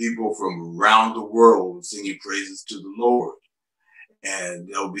but people from around the world singing praises to the Lord. And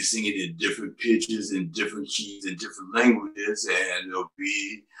they'll be singing in different pitches, in different keys, in different languages, and there'll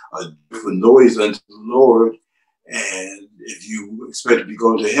be a different noise unto the Lord. And if you expect to be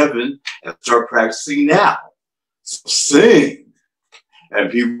going to heaven, and start practicing now. So sing.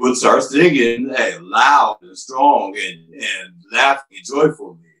 And people would start singing loud and strong and laughing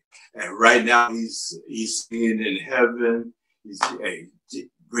joyfully. And right now he's singing in heaven. He's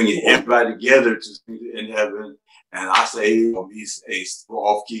bringing everybody together to sing in heaven. And I say he's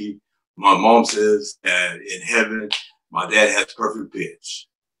off key. My mom says that in heaven, my dad has perfect pitch.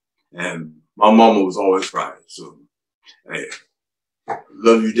 And my mama was always right. So, hey,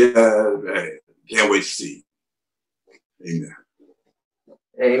 love you, Dad. Hey, can't wait to see you. Amen.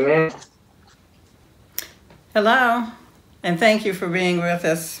 Amen. Hello, and thank you for being with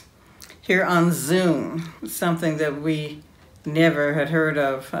us here on Zoom, something that we never had heard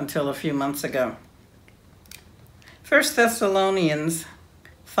of until a few months ago. 1 Thessalonians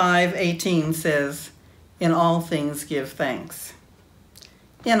 5:18 says, in all things give thanks.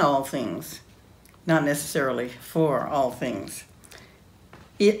 In all things, not necessarily for all things.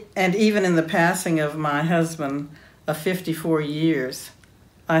 And even in the passing of my husband of 54 years,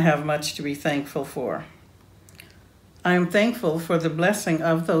 I have much to be thankful for. I am thankful for the blessing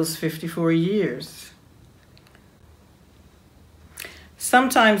of those 54 years.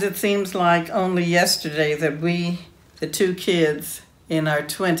 Sometimes it seems like only yesterday that we, the two kids in our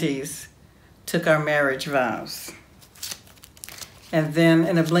 20s, took our marriage vows. And then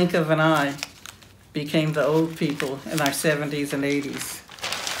in a blink of an eye, became the old people in our 70s and 80s.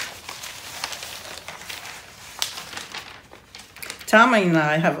 Tommy and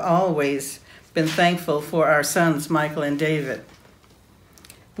I have always been thankful for our sons, Michael and David.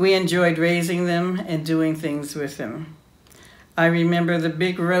 We enjoyed raising them and doing things with them. I remember the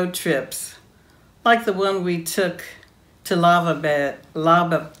big road trips, like the one we took to Lava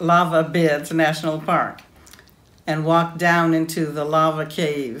Beds National Park and walked down into the lava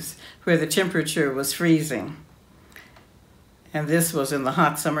caves where the temperature was freezing. And this was in the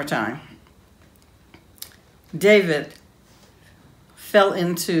hot summertime. David fell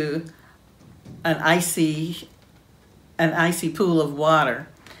into an icy pool of water,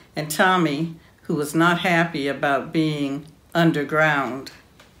 and Tommy, who was not happy about being underground,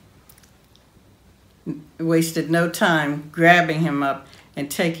 wasted no time grabbing him up and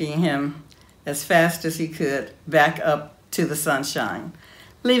taking him as fast as he could back up to the sunshine,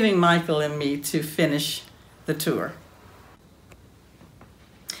 leaving Michael and me to finish the tour.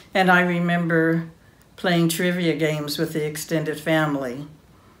 And I remember playing trivia games with the extended family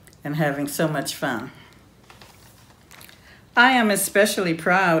and having so much fun. I am especially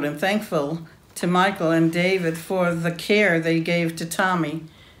proud and thankful to Michael and David for the care they gave to Tommy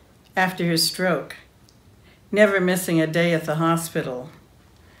after his stroke, never missing a day at the hospital,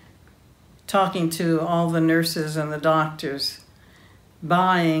 talking to all the nurses and the doctors,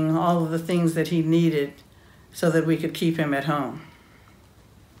 buying all of the things that he needed so that we could keep him at home.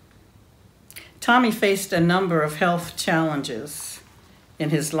 Tommy faced a number of health challenges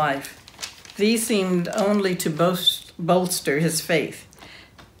in his life. These seemed only to bolster his faith.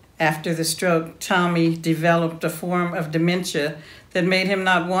 After the stroke, Tommy developed a form of dementia that made him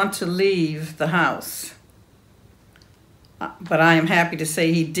not want to leave the house. But I am happy to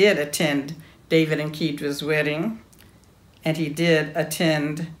say he did attend David and Kedra's wedding, and he did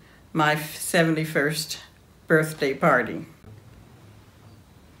attend my 71st birthday party.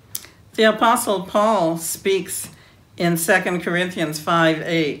 The Apostle Paul speaks in 2 Corinthians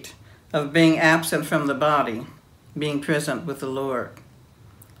 5:8 of being absent from the body, being present with the Lord.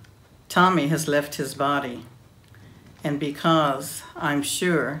 Tommy has left his body, and because I'm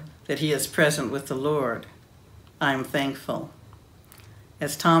sure that he is present with the Lord, I'm thankful.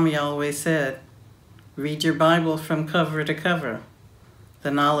 As Tommy always said, read your Bible from cover to cover.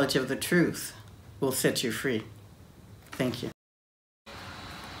 The knowledge of the truth will set you free. Thank you.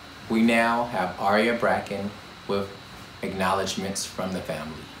 We now have Aria Bracken with acknowledgments from the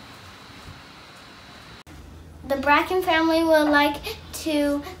family. The Bracken family would like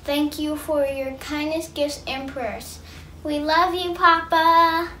to thank you for your kindness, gifts, and prayers. We love you,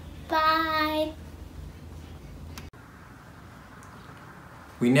 Papa. Bye.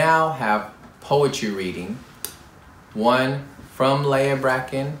 We now have poetry reading, one from Leah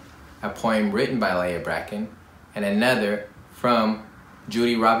Bracken, a poem written by Leah Bracken, and another from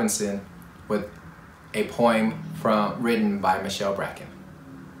Judy Robinson with a poem written by Michelle Bracken.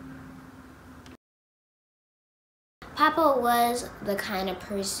 Papa was the kind of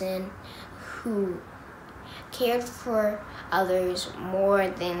person who cared for others more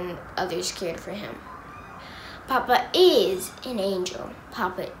than others cared for him. Papa is an angel.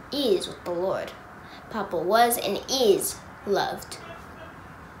 Papa is with the Lord. Papa was and is loved.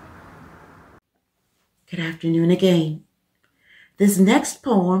 Good afternoon again. This next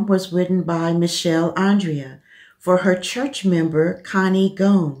poem was written by Michelle Andrea for her church member, Connie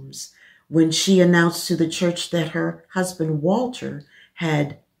Gomes, when she announced to the church that her husband, Walter,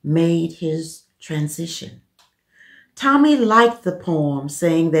 had made his transition. Tommy liked the poem,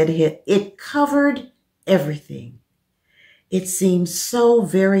 saying that it covered everything. It seems so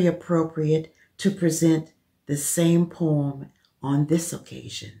very appropriate to present the same poem on this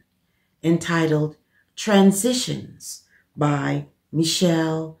occasion, entitled Transitions by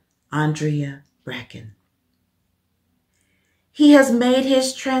Michelle Andrea Bracken. He has made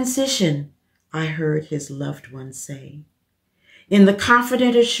his transition, I heard his loved one say, in the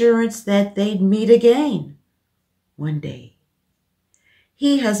confident assurance that they'd meet again one day.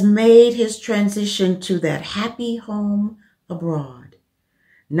 He has made his transition to that happy home abroad.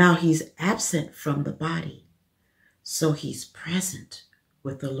 Now he's absent from the body, so he's present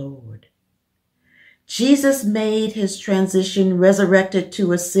with the Lord. Jesus made his transition, resurrected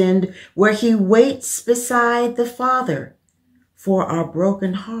to ascend, where he waits beside the Father for our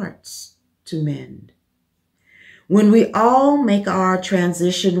broken hearts to mend. When we all make our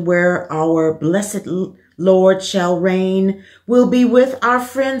transition where our blessed Lord shall reign, we'll be with our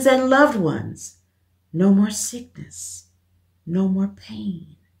friends and loved ones. No more sickness, no more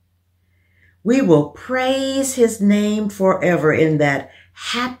pain. We will praise his name forever in that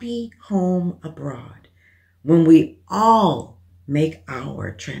happy home abroad, when we all make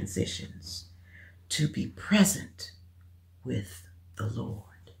our transitions to be present with the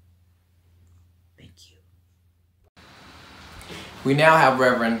Lord. Thank you. We now have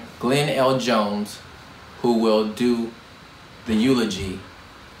Reverend Glenn L. Jones, who will do the eulogy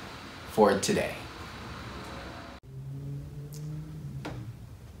for today.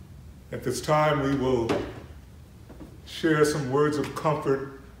 At this time, we will share some words of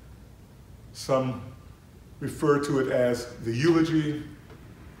comfort. Some refer to it as the eulogy,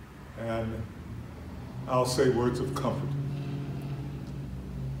 and I'll say words of comfort.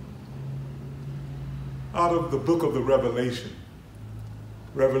 Out of the book of the Revelation,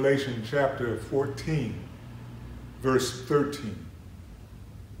 Revelation chapter 14, verse 13,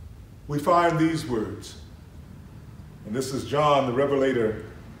 we find these words. And this is John the Revelator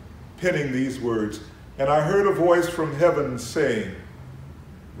penning these words. And I heard a voice from heaven saying,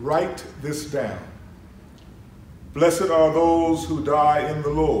 write this down. Blessed are those who die in the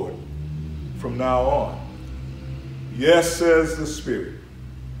Lord from now on. Yes, says the Spirit,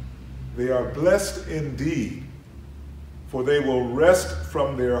 they are blessed indeed, for they will rest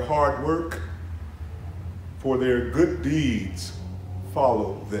from their hard work for their good deeds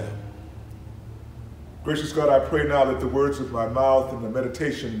follow them. Gracious God, I pray now that the words of my mouth and the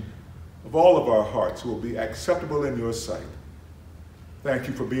meditation of all of our hearts will be acceptable in your sight. Thank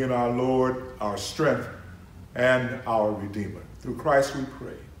you for being our Lord, our strength, and our Redeemer. Through Christ we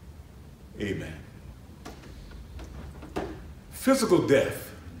pray. Amen. Physical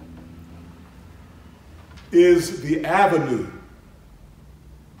death is the avenue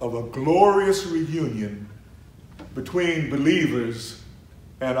of a glorious reunion between believers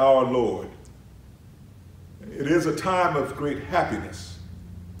and our Lord. It is a time of great happiness.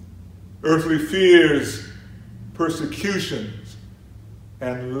 Earthly fears, persecutions,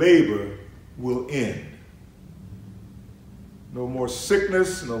 and labor will end. No more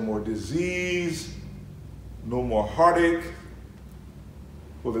sickness, no more disease, no more heartache.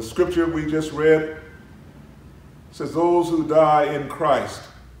 For the scripture we just read says those who die in Christ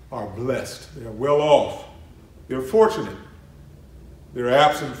are blessed. They're well off. They're fortunate. They're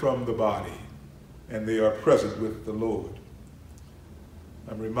absent from the body, and they are present with the Lord.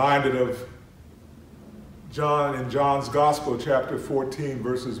 I'm reminded of John in John's Gospel, chapter 14,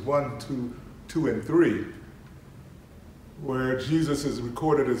 verses 1, 2, and 3, where Jesus is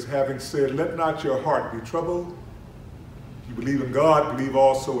recorded as having said, "Let not your heart be troubled. If you believe in God, believe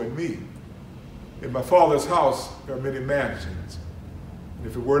also in me. In my Father's house there are many mansions, and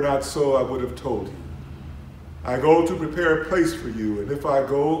if it were not so, I would have told you. I go to prepare a place for you, and if I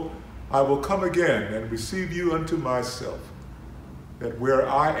go, I will come again and receive you unto myself, that where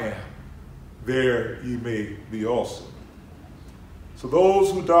I am, there ye may be also." So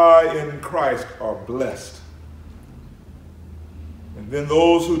those who die in Christ are blessed. And then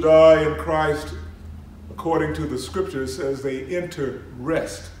those who die in Christ, according to the scripture, says they enter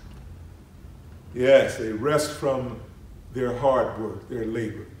rest. Yes, they rest from their hard work, their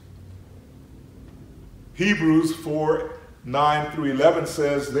labor. Hebrews 4:9 through 11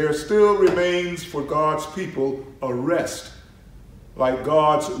 says, "There still remains for God's people a rest, like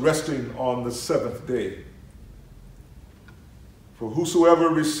God's resting on the seventh day. For whosoever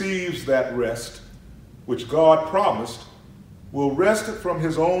receives that rest, which God promised, will rest from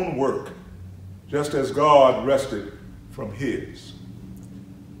his own work, just as God rested from his.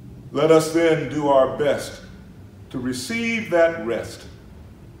 Let us then do our best to receive that rest,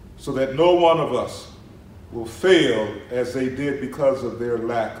 so that no one of us will fail as they did because of their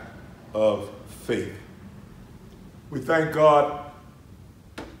lack of faith." We thank God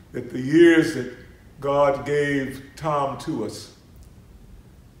that the years that God gave Tom to us,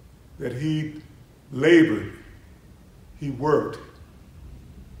 that he labored, he worked,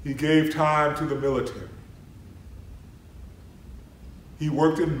 he gave time to the military. He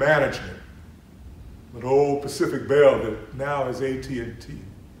worked in management, an old Pacific Bell that now is AT&T.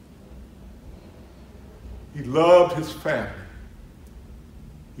 He loved his family.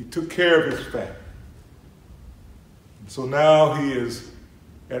 He took care of his family. And so now he is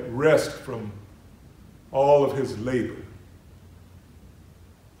at rest from all of his labor.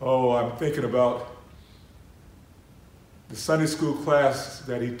 Oh, I'm thinking about the Sunday school class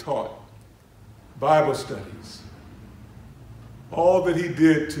that he taught, Bible studies, all that he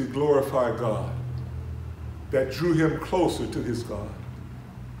did to glorify God, that drew him closer to his God,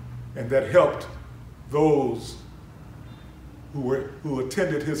 and that helped those who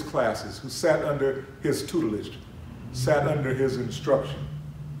attended his classes, who sat under his tutelage, sat under his instruction.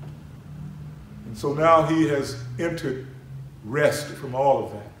 And so now he has entered rest from all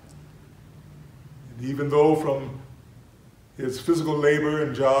of that. And even though from his physical labor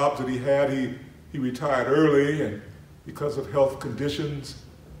and jobs that he had, he retired early and because of health conditions,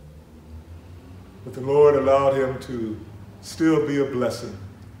 but the Lord allowed him to still be a blessing.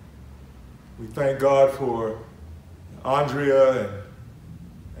 We thank God for Andrea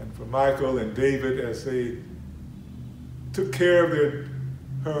and for Michael and David as they took care of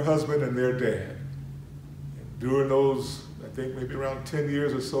her husband and their dad. And during those, I think maybe around 10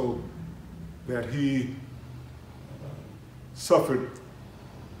 years or so, that he suffered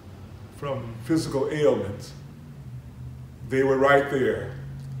from physical ailments, they were right there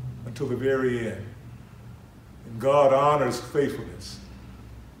until the very end. And God honors faithfulness.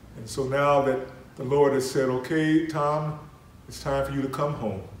 And so now that the Lord has said, "Okay, Tom, it's time for you to come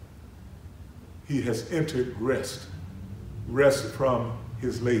home," he has entered rest from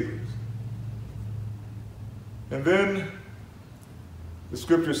his labors. And then the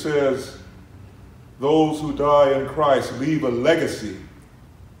scripture says, those who die in Christ leave a legacy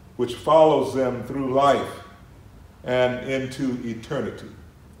which follows them through life and into eternity.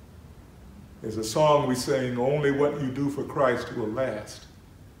 There's a song we sing, "Only what you do for Christ will last."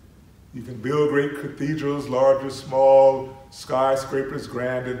 You can build great cathedrals, large or small, skyscrapers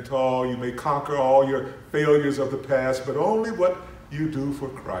grand and tall. You may conquer all your failures of the past, but only what you do for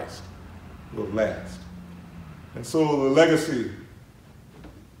Christ will last. And so the legacy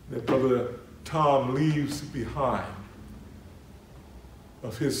that Brother Tom leaves behind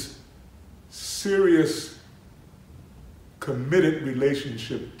of his serious, committed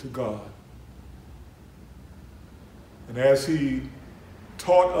relationship to God. And as he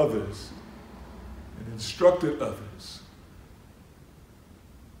taught others and instructed others,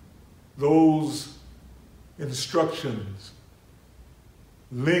 those instructions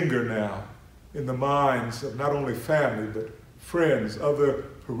linger now in the minds of not only family, but friends, other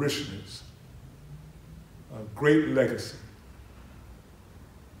parishioners. A great legacy.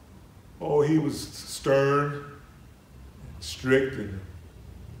 Oh, he was stern, and strict, and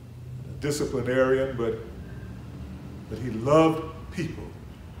a disciplinarian, but he loved people.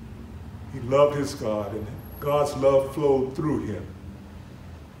 He loved his God, and God's love flowed through him.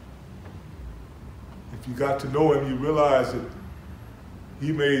 If you got to know him, you realize that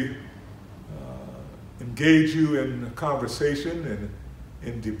he may engage you in a conversation and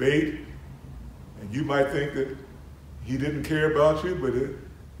in debate, and you might think that he didn't care about you, but it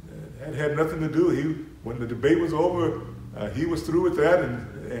had nothing to do. When the debate was over, he was through with that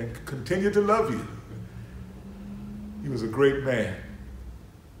and continued to love you. He was a great man.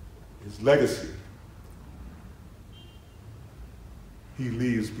 His legacy he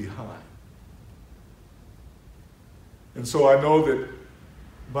leaves behind. And so I know that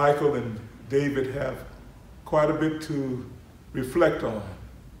Michael and David have quite a bit to reflect on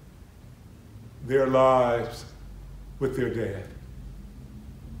their lives with their dad.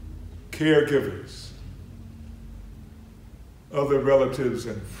 Caregivers, other relatives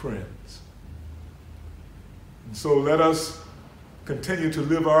and friends. And so let us continue to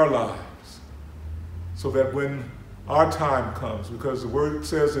live our lives so that when our time comes, because the word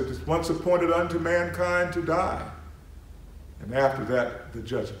says that it's once appointed unto mankind to die, and after that, the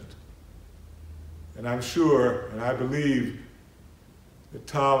judgment. And I'm sure, and I believe, that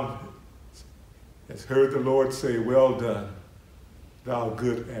Tom has heard the Lord say, "Well done, thou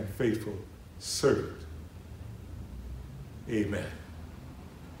good and faithful servant." Amen.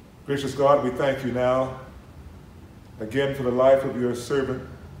 Gracious God, we thank you now again for the life of your servant,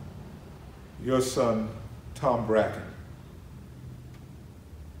 your son, Tom Bracken.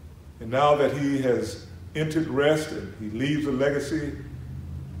 And now that he has entered rest and he leaves a legacy,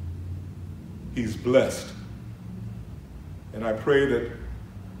 he's blessed. And I pray that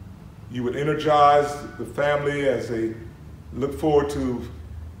you would energize the family as they look forward to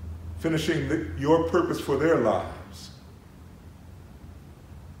finishing your purpose for their lives,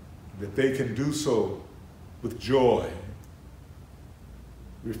 that they can do so with joy,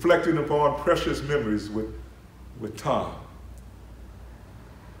 reflecting upon precious memories with Tom.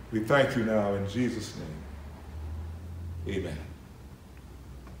 We thank you now in Jesus' name. Amen.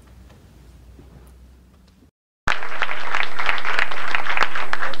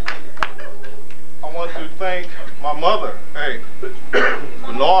 I want to thank my mother,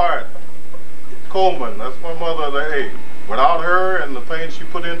 Bernard Coleman. That's my mother. Without her and the things she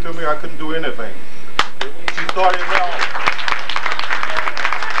put into me, I couldn't do anything. She started out.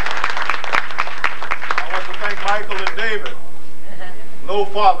 I want to thank Michael and David. No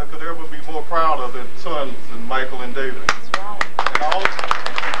father could ever be more proud of their sons than Michael and David. And I also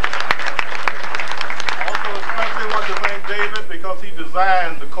especially want to thank David because he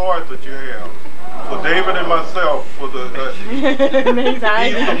designed the cards that you have. For David and myself, he's the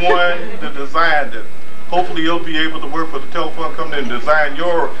one that designed it. Hopefully he'll be able to work for the telephone company and design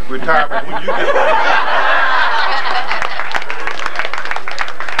your retirement when you get there.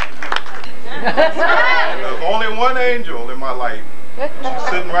 There's only one angel in my life. She's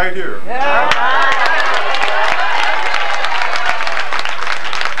sitting right here.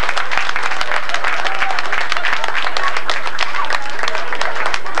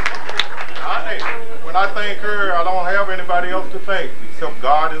 When I thank her, I don't have anybody else to thank except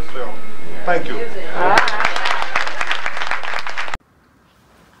God himself. Thank you.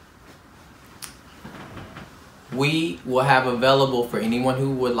 We will have available for anyone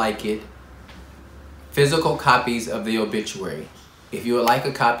who would like it physical copies of the obituary. If you would like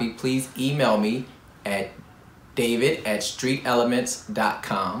a copy, please email me at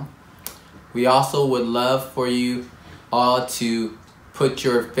david@streetelements.com. We also would love for you all to put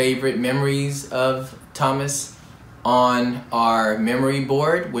your favorite memories of Thomas on our memory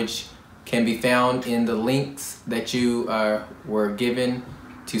board, which can be found in the links that you were given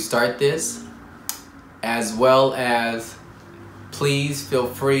to start this, as well as please feel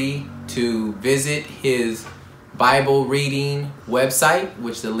free to visit his Bible reading website,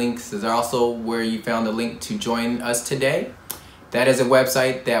 which the links is also where you found the link to join us today. That is a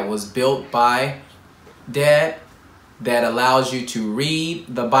website that was built by Dad that allows you to read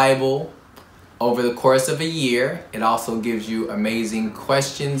the Bible over the course of a year. It also gives you amazing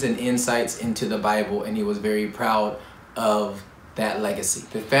questions and insights into the Bible, and he was very proud of that legacy.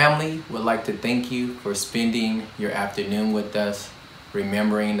 The family would like to thank you for spending your afternoon with us,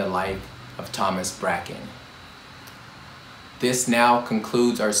 remembering the life of Thomas Bracken. This now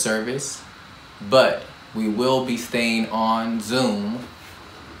concludes our service, but we will be staying on Zoom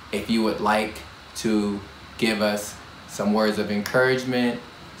if you would like to give us some words of encouragement,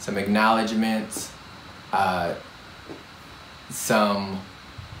 some acknowledgments, some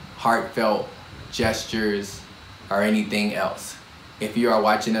heartfelt gestures, or anything else. If you are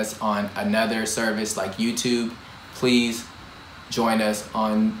watching us on another service like YouTube, please join us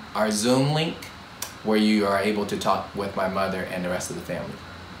on our Zoom link where you are able to talk with my mother and the rest of the family.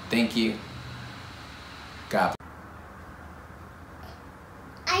 Thank you. God.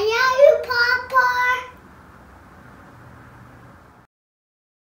 I love you, Papa.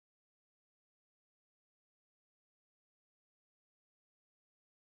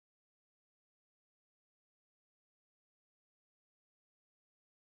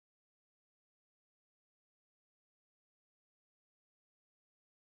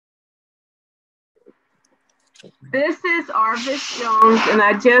 This is Arvis Jones, and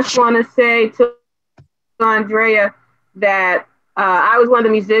I just want to say to Andrea that I was one of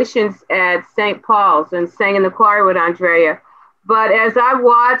the musicians at St. Paul's and sang in the choir with Andrea. But as I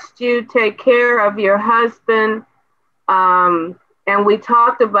watched you take care of your husband, and we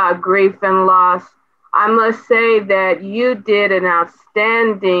talked about grief and loss, I must say that you did an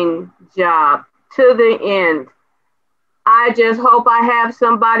outstanding job to the end. I just hope I have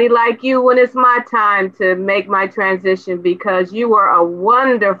somebody like you when it's my time to make my transition, because you were a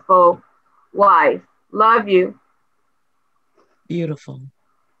wonderful wife. Love you. Beautiful.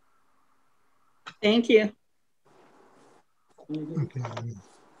 Thank you. Okay.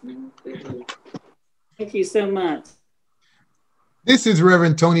 Thank you so much. This is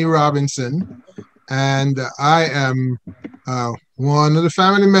Reverend Tony Robinson, and I am one of the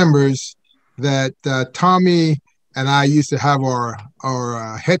family members that Tommy and I used to have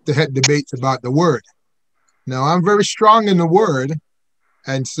our head-to-head debates about the word. Now, I'm very strong in the word,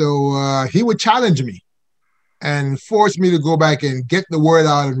 and so he would challenge me and force me to go back and get the word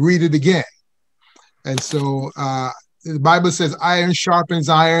out and read it again. And so the Bible says iron sharpens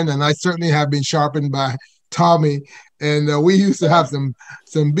iron, and I certainly have been sharpened by Tommy. And we used to have some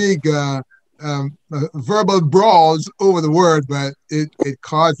big verbal brawls over the word, but it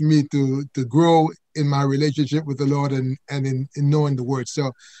caused me to grow in my relationship with the Lord and in knowing the word.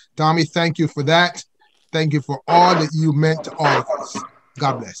 So, Tommy, thank you for that. Thank you for all that you meant to all of us.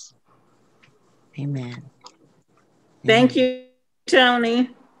 God bless. Amen. Thank you, Tony.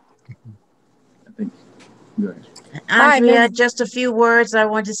 Andrea, just a few words I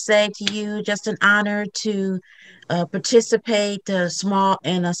want to say to you. Just an honor to participate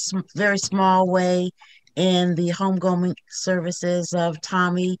in a very small way in the homegoing services of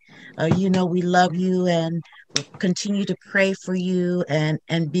Tommy. You know we love you and we'll continue to pray for you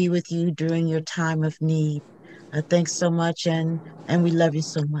and be with you during your time of need. Thanks so much, and we love you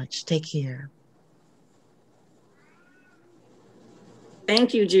so much. Take care.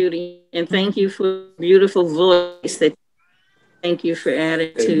 Thank you, Judy, and thank you for the beautiful voice that thank you for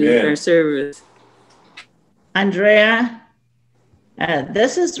adding to our service. Andrea,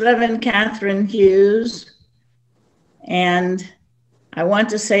 this is Reverend Catherine Hughes, and I want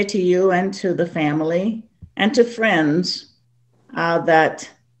to say to you and to the family and to friends that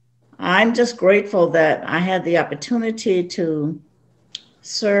I'm just grateful that I had the opportunity to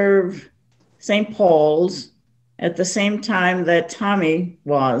serve St. Paul's at the same time that Tommy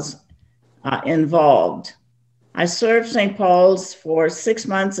was involved. I served St. Paul's for 6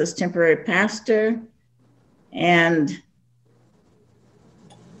 months as temporary pastor. And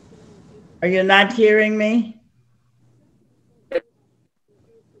are you not hearing me?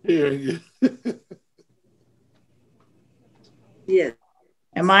 Hearing you. Yes.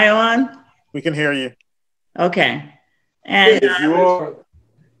 Am I on? We can hear you. Okay. And Yes, you are.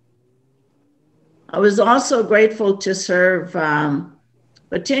 I was also grateful to serve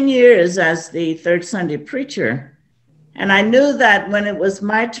for 10 years as the third Sunday preacher. And I knew that when it was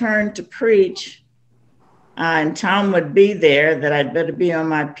my turn to preach, and Tom would be there, that I'd better be on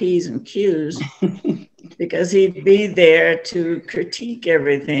my P's and Q's because he'd be there to critique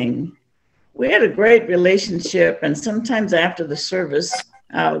everything we had a great relationship, and sometimes after the service,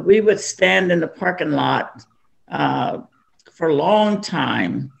 we would stand in the parking lot for a long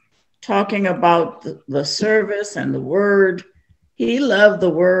time talking about the service and the word. He loved the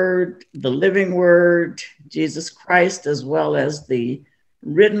word, the living word, Jesus Christ, as well as the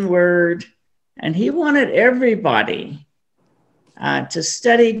written word. And he wanted everybody to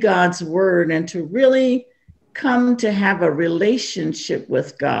study God's word and to really come to have a relationship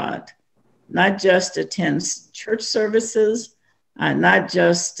with God, not just attend church services, not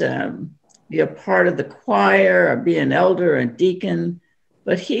just be a part of the choir or be an elder or deacon,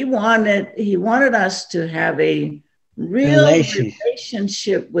 but he wanted us to have a real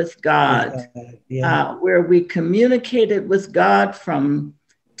relationship with God, where we communicated with God from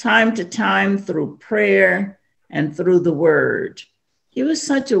time to time through prayer and through the word. He was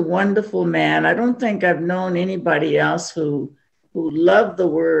such a wonderful man. I don't think I've known anybody else who loved the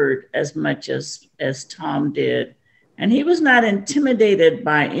word as much as Tom did. And he was not intimidated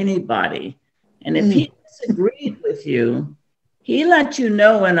by anybody. And if he disagreed with you, he let you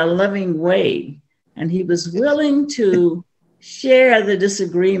know in a loving way. And he was willing to share the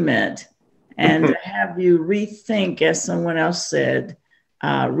disagreement and to have you rethink, as someone else said,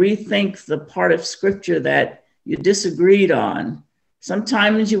 rethink the part of scripture that you disagreed on.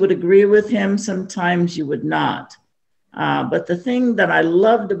 Sometimes you would agree with him, sometimes you would not. But the thing that I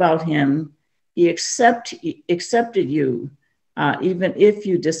loved about him, he accepted you, even if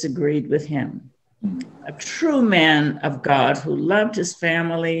you disagreed with him. A true man of God who loved his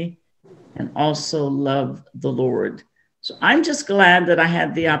family and also loved the Lord. So I'm just glad that I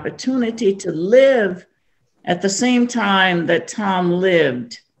had the opportunity to live at the same time that Tom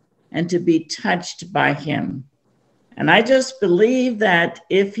lived and to be touched by him. And I just believe that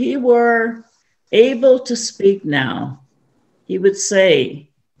if he were able to speak now, he would say,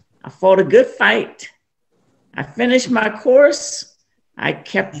 I fought a good fight. I finished my course. I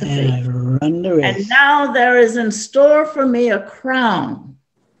kept the faith. And now there is in store for me a crown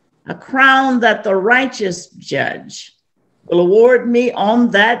that the righteous judge will award me on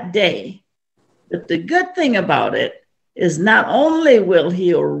that day. But the good thing about it is not only will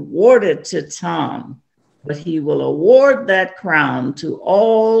he award it to Tom, but he will award that crown to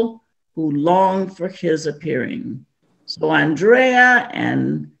all who long for his appearing. So Andrea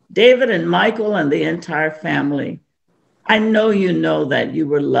and David and Michael and the entire family, I know you know that you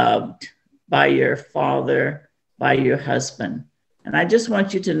were loved by your father, by your husband. And I just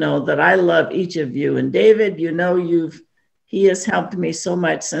want you to know that I love each of you. And David, you know, he has helped me so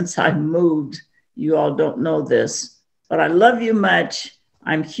much since I moved. You all don't know this, but I love you much.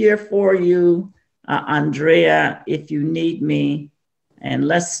 I'm here for you. Andrea, if you need me, and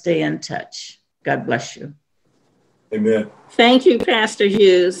let's stay in touch. God bless you. Amen. Thank you, Pastor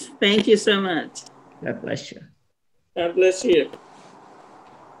Hughes. Thank you so much. God bless you. God bless you.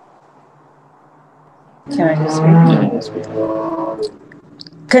 Can I just speak?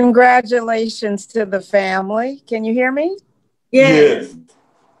 Congratulations to the family. Can you hear me? Yes.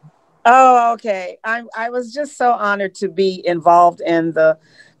 Oh, okay. I was just so honored to be involved in the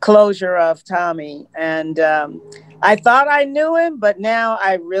closure of Tommy. And I thought I knew him, but now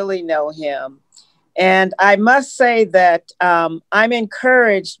I really know him. And I must say that I'm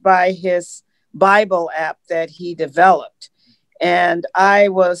encouraged by his Bible app that he developed. And I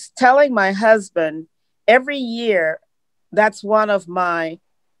was telling my husband every year, that's one of my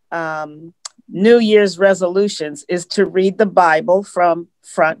New Year's resolutions, is to read the Bible from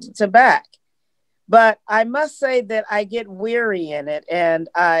front to back. But I must say that I get weary in it and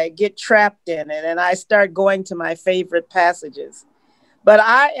I get trapped in it and I start going to my favorite passages. But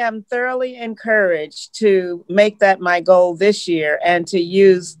I am thoroughly encouraged to make that my goal this year and to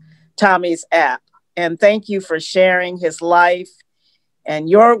use Tommy's app. And thank you for sharing his life and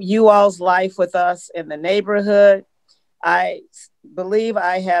you all's life with us in the neighborhood. I believe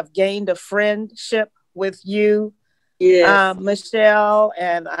I have gained a friendship with you, yes. Michelle,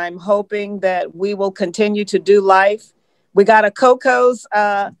 and I'm hoping that we will continue to do life. We got a Coco's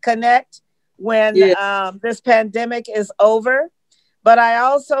Connect when this pandemic is over. But I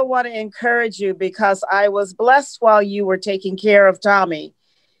also want to encourage you because I was blessed while you were taking care of Tommy.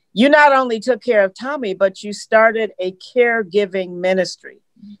 You not only took care of Tommy, but you started a caregiving ministry.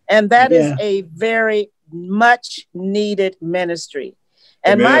 And that is a very much needed ministry.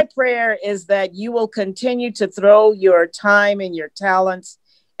 And Amen. My prayer is that you will continue to throw your time and your talents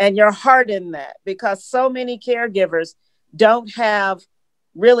and your heart in that, because so many caregivers don't have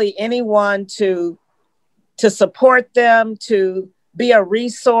really anyone to support them, to be a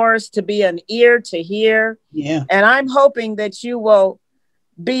resource, to be an ear to hear. Yeah. And I'm hoping that you will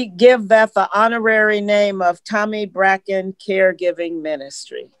give that the honorary name of Tommy Bracken Caregiving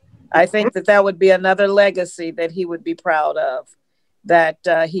Ministry. I think that would be another legacy that he would be proud of, that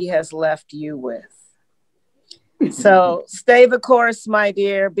he has left you with. So stay the course, my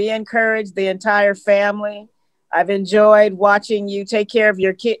dear. Be encouraged, the entire family. I've enjoyed watching you take care of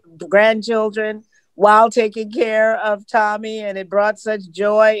your grandchildren while taking care of Tommy, and it brought such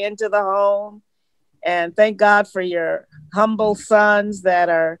joy into the home. And thank God for your humble sons that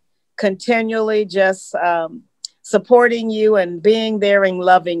are continually just supporting you and being there and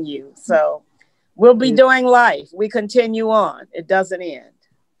loving you. So we'll be doing life. We continue on. It doesn't end.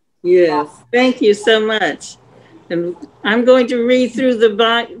 Yes. Thank you so much. And I'm going to read through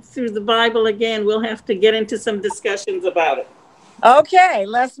the Bible again. We'll have to get into some discussions about it. Okay,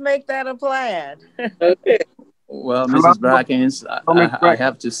 let's make that a plan. Okay. Well, Mrs. Bracken, I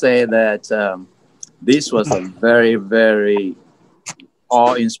have to say that this was a very, very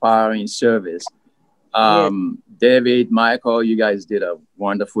awe-inspiring service. David, Michael, you guys did a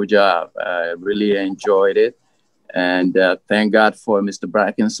wonderful job. I really enjoyed it. And thank God for Mr.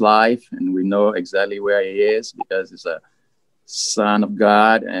 Bracken's life. And we know exactly where he is because he's a son of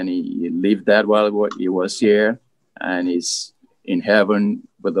God. And he lived that while he was here. And he's in heaven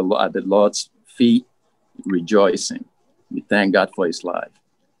with at the Lord's feet, rejoicing. We thank God for his life.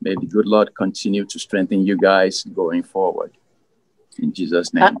 May the good Lord continue to strengthen you guys going forward. In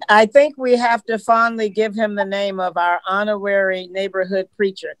Jesus' name. I think we have to fondly give him the name of our honorary neighborhood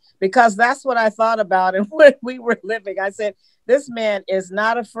preacher, because that's what I thought about him when we were living. I said, this man is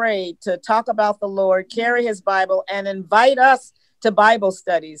not afraid to talk about the Lord, carry his Bible, and invite us to Bible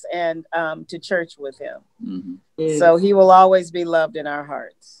studies and to church with him. Mm-hmm. Yes. So he will always be loved in our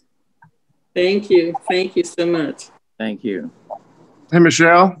hearts. Thank you. Thank you so much. Thank you. Hey,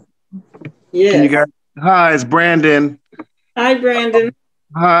 Michelle. Yes. Can you guys? Hi, it's Brandon. Hi, Brandon.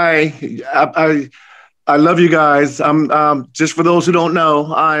 Hi. I love you guys. I'm just for those who don't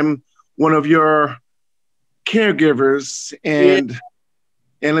know, I'm one of your caregivers, and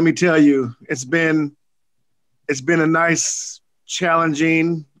let me tell you, it's been a nice,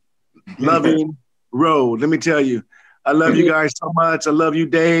 challenging, loving road. Let me tell you, I love you guys so much. I love you,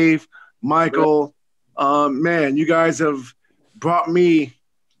 Dave, Michael. Man, you guys have brought me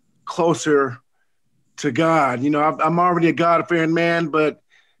closer to God. You know, I'm already a God-fearing man, but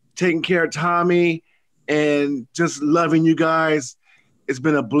taking care of Tommy and just loving you guys, it's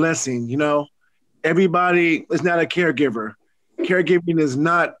been a blessing. You know, everybody is not a caregiver. Caregiving is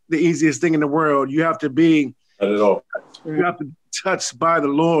not the easiest thing in the world. You have to be, not at all. You have to be touched by the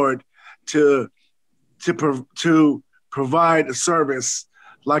Lord to provide a service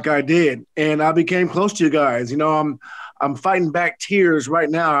like I did. And I became close to you guys. You know, I'm fighting back tears right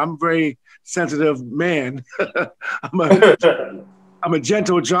now. I'm a very sensitive man. I'm a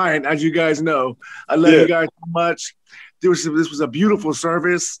gentle giant, as you guys know. I love you guys so much. This was a beautiful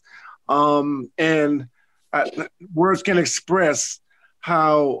service. And words can express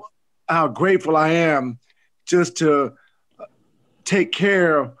how grateful I am just to take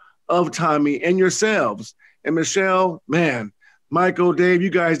care of Tommy and yourselves. And Michelle, man, Michael, Dave, you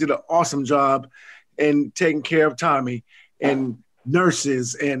guys did an awesome job in taking care of Tommy, and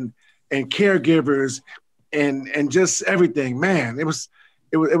nurses and caregivers and just everything. Man, it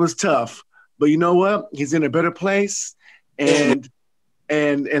was tough. But you know what? He's in a better place, and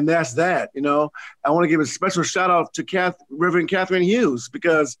that's that. You know, I want to give a special shout out to Reverend Catherine Hughes,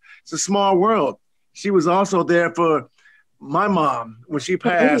 because it's a small world. She was also there for my mom when she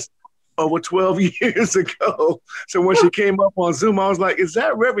passed over 12 years ago. So when she came up on Zoom, I was like, is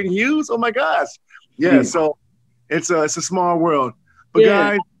that Reverend Hughes? Oh my gosh. Yeah, so it's a small world. But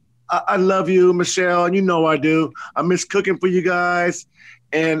guys, I love you, Michelle, and you know I do. I miss cooking for you guys,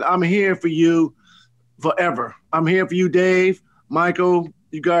 and I'm here for you forever. I'm here for you, Dave, Michael.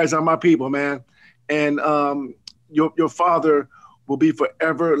 You guys are my people, man. And your father will be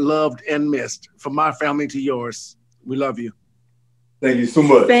forever loved and missed, from my family to yours. We love you. Thank you so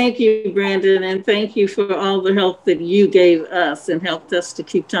much. Thank you, Brandon, and thank you for all the help that you gave us and helped us to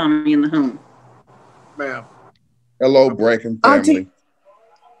keep Tommy in the home. Ma'am. Hello, Bracken family.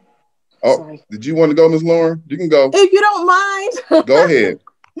 Sorry. Did you want to go, Ms. Lauren? You can go. If you don't mind. Go ahead.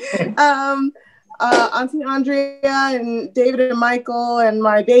 Auntie Andrea and David and Michael and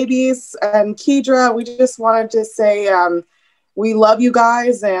my babies and Kedra, we just wanted to say we love you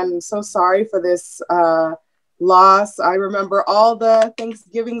guys, and so sorry for this loss. I remember all the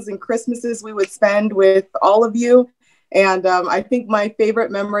Thanksgivings and Christmases we would spend with all of you. And I think my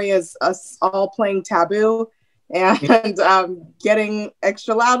favorite memory is us all playing Taboo and getting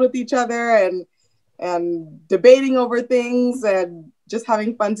extra loud with each other and debating over things and just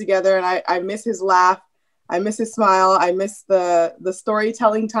having fun together. And I miss his laugh. I miss his smile. I miss the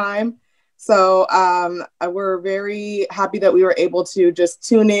storytelling time. So we're very happy that we were able to just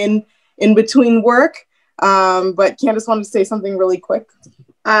tune in between work. But Candace wanted to say something really quick.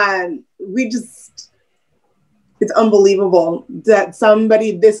 It's unbelievable that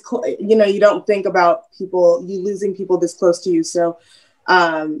somebody this, you don't think about you losing people this close to you. So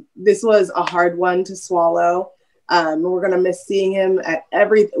this was a hard one to swallow. We're going to miss seeing him at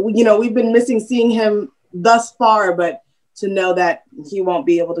we've been missing seeing him thus far, but to know that he won't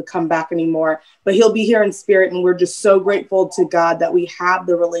be able to come back anymore, but he'll be here in spirit. And we're just so grateful to God that we have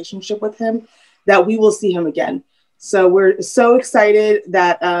the relationship with him, that we will see him again. So we're so excited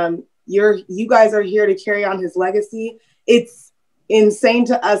that you guys are here to carry on his legacy. It's insane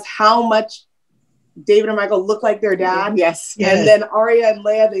to us how much David and Michael look like their dad. Yes. And then Aria and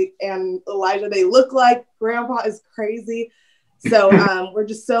Leah and Elijah, they look like grandpa. Is crazy. So we're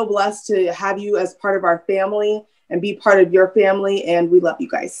just so blessed to have you as part of our family and be part of your family. And we love you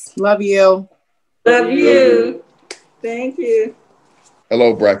guys. Love you. Love you. Thank you.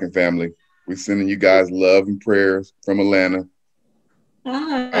 Hello, Bracken family. We're sending you guys love and prayers from Atlanta.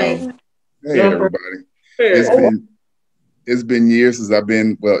 Hi. Hey, everybody. It's been years since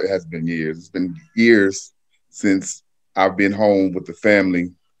it has been years. It's been years since I've been home with the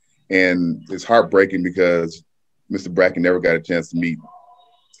family. And it's heartbreaking because Mr. Bracken never got a chance to meet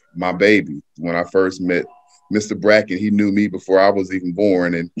my baby. When I first met Mr. Bracken, he knew me before I was even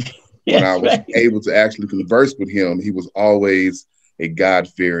born. And when I was able to actually converse with him, he was always a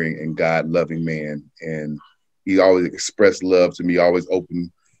God-fearing and God-loving man. And he always expressed love to me, always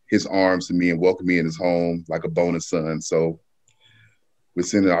opened his arms to me and welcomed me in his home like a bonus son. So we're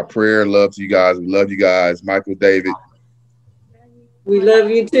sending our prayer and love to you guys. We love you guys. Michael, David. We love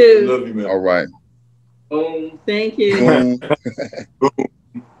you too. Love you, man. All right. Thank you.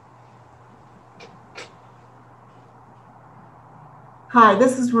 Hi,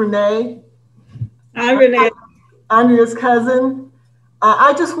 this is Renee. Hi, Renee. Andrea's cousin.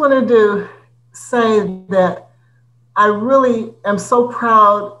 I just wanted to say that I really am so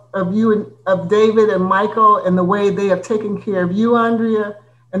proud of you and of David and Michael and the way they have taken care of you, Andrea,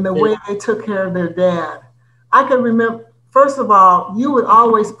 and the way they took care of their dad. I can remember, first of all, you would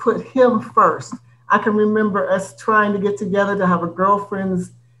always put him first. I can remember us trying to get together to have a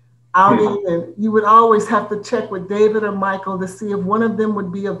girlfriend's outing, and you would always have to check with David or Michael to see if one of them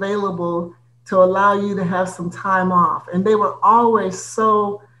would be available to allow you to have some time off. And they were always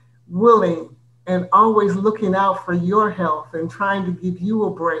so willing and always looking out for your health and trying to give you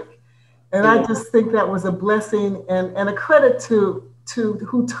a break. And I just think that was a blessing and a credit to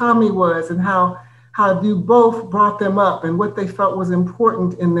who Tommy was and how you both brought them up and what they felt was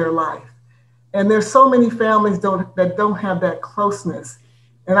important in their life. And there's so many families that don't have that closeness.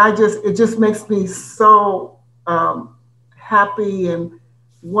 And it just makes me so happy and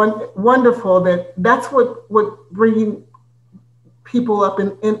wonderful that's what bringing people up in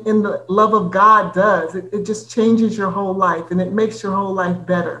the love of God does. It just changes your whole life and it makes your whole life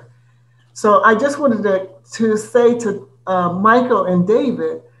better. So I just wanted to say to Michael and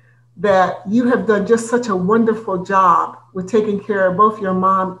David that you have done just such a wonderful job with taking care of both your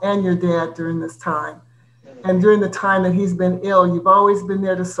mom and your dad during this time. And during the time that he's been ill, you've always been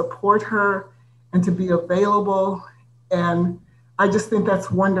there to support her and to be available. And I just think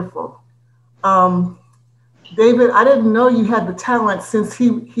that's wonderful. David, I didn't know you had the talent since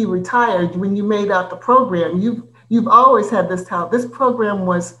he retired when you made out the program. You've always had this talent. This program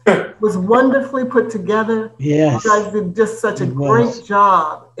was wonderfully put together. Yes. You guys did just such a great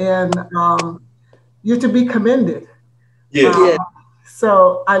job, and you're to be commended. Yes.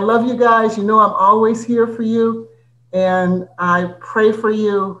 So I love you guys. You know I'm always here for you, and I pray for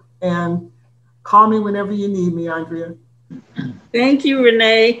you. And call me whenever you need me, Andrea. Thank you,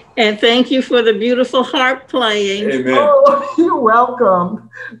 Renee, and thank you for the beautiful harp playing. Amen. Oh, you're welcome.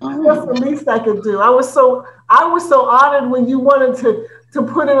 That's the least I could do. I was so honored when you wanted to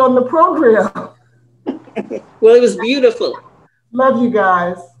put it on the program. Well, it was beautiful. Love you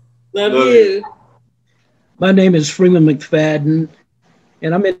guys. Love you. My name is Freeman McFadden,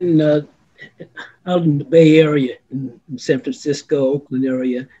 and I'm out in the Bay Area, in San Francisco, Oakland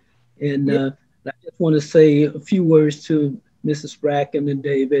area, and I just want to say a few words to Mrs. Bracken and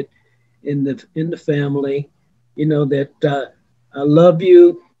David in the family. You know that I love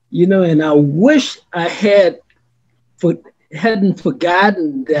you. You know, and I wish I hadn't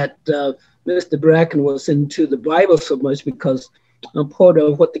forgotten that Mr. Bracken was into the Bible so much, because I'm part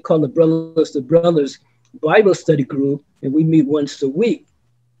of what they call the Brothers Bible study group, and we meet once a week,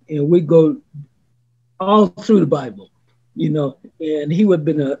 and we go all through the Bible. you know, and he would have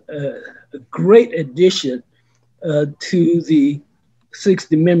been a great addition to the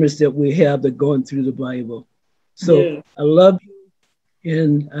 60 members that we have that are going through the Bible. So Yeah. I love you,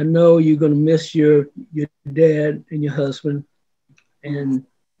 and I know you're going to miss your dad and your husband, and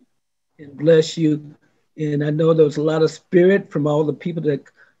bless you. And I know there was a lot of spirit from all the people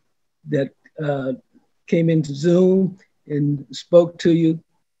that came into Zoom and spoke to you.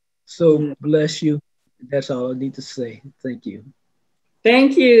 So bless you. That's all I need to say. Thank you.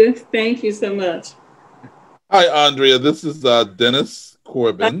 Thank you. Thank you so much. Hi, Andrea. This is Dennis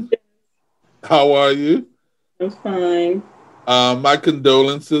Corbin. How are you? I'm fine. My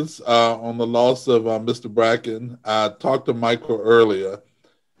condolences on the loss of Mr. Bracken. I talked to Michael earlier,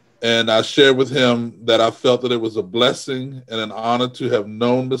 and I shared with him that I felt that it was a blessing and an honor to have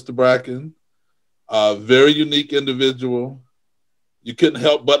known Mr. Bracken. A very unique individual. You couldn't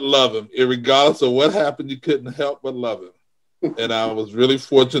help but love him. Regardless of what happened, you couldn't help but love him. And I was really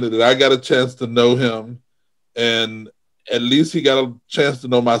fortunate that I got a chance to know him. And at least he got a chance to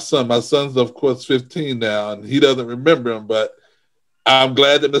know my son. My son's, of course, 15 now, and he doesn't remember him. But I'm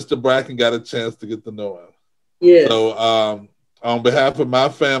glad that Mr. Bracken got a chance to get to know him. Yes. So on behalf of my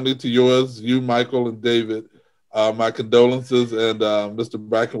family, to yours, you, Michael, and David, my condolences, and Mr.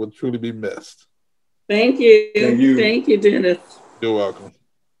 Bracken would truly be missed. Thank you. Thank you. Thank you, Dennis. You're welcome.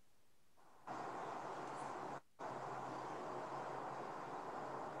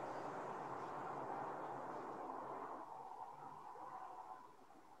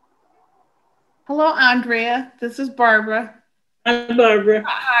 Hello, Andrea. This is Barbara. Hi, Barbara.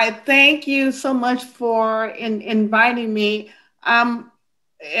 Hi. Thank you so much for inviting me.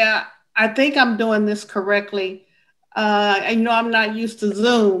 Yeah, I think I'm doing this correctly. I know I'm not used to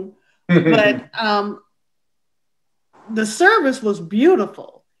Zoom, but the service was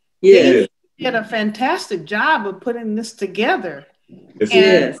beautiful. Yes. They did a fantastic job of putting this together.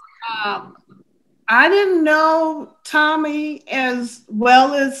 Yes. And I didn't know Tommy as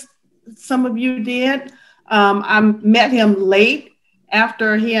well as some of you did. I met him late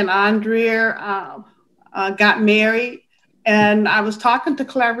after he and Andrea got married. And I was talking to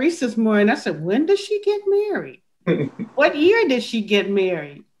Clarice this morning. I said, when did she get married? What year did she get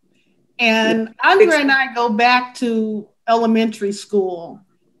married? And Andrea and I go back to elementary school.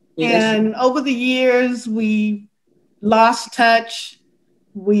 Yes. And over the years, we lost touch.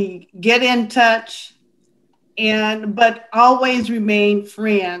 We get in touch, but always remain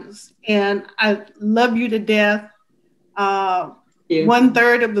friends. And I love you to death.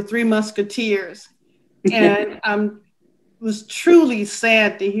 1/3 of the Three Musketeers. And I was truly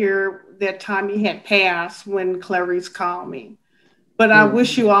sad to hear that Tommy had passed when Clarice called me. But I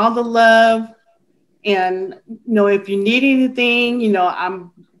wish you all the love. And, if you need anything,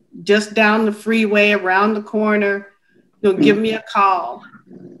 I'm just down the freeway around the corner. Give me a call.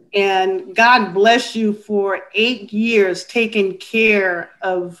 And God bless you for 8 years taking care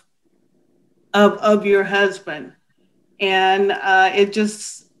of your husband. And it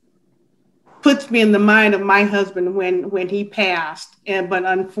just puts me in the mind of my husband when he passed. But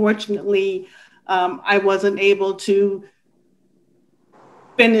unfortunately, I wasn't able to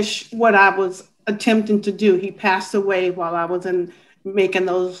finish what I was attempting to do. He passed away while I was making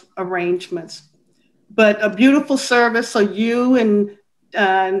those arrangements. But a beautiful service. So you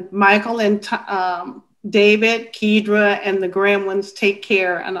and Michael and David, Kedra, and the grand ones, take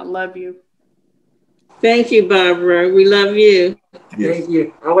care, and I love you. Thank you, Barbara. We love you. Yes. Thank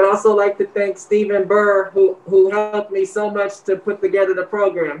you. I would also like to thank Stephen Burr, who helped me so much to put together the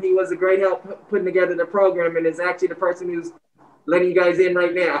program. He was a great help putting together the program, and is actually the person who's letting you guys in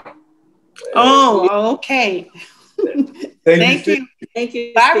right now. Oh, okay. Thank you. Thank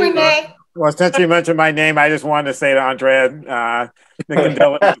you. Bye, Renee. Well, since you mentioned my name, I just wanted to say to Andrea, the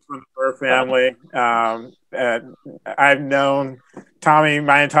condolences from the Burr family. I've known Tommy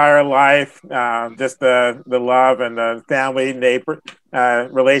my entire life. Just the love and the family neighbor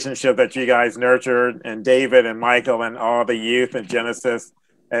relationship that you guys nurtured, and David and Michael and all the youth in Genesis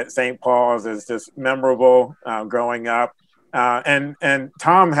at St. Paul's is just memorable growing up. And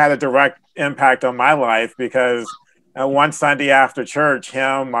Tom had a direct impact on my life because one Sunday after church,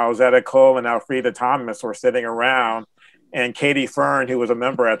 Mauzetta Cole, and Alfreda Thomas were sitting around, and Katie Fern, who was a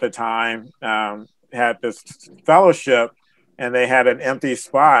member at the time, had this fellowship, and they had an empty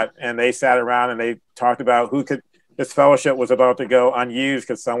spot, and they sat around and they talked about this fellowship was about to go unused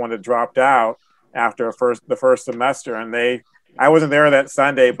because someone had dropped out after the first semester, and I wasn't there that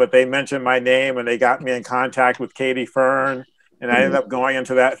Sunday, but they mentioned my name and they got me in contact with Katie Fern. And I ended up going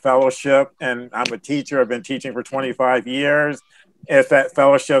into that fellowship, and I'm a teacher. I've been teaching for 25 years. It's that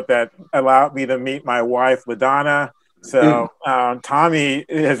fellowship that allowed me to meet my wife, LaDonna, So Tommy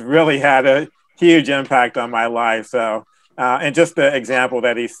has really had a huge impact on my life. So, and just the example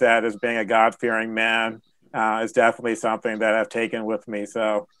that he set as being a God-fearing man is definitely something that I've taken with me.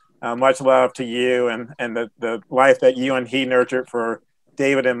 So much love to you and the life that you and he nurtured for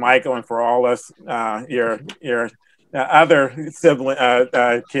David and Michael and for all us, your other sibling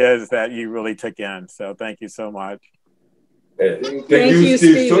kids that you really took in. So thank you so much. Thank you,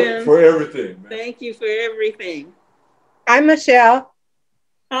 Stephen, for everything. Thank you for everything. Hi, Michelle.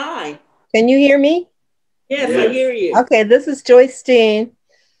 Hi. Can you hear me? Yes, I hear you. Okay, this is Joyce Steen.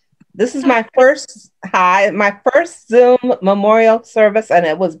 This is my first Zoom memorial service, and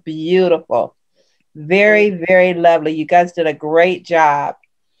it was beautiful. Very, very lovely. You guys did a great job.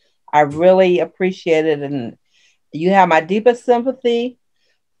 I really appreciate it, and you have my deepest sympathy.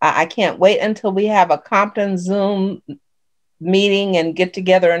 I can't wait until we have a Compton Zoom meeting and get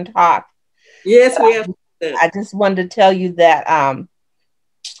together and talk. Yes, we have. I just wanted to tell you that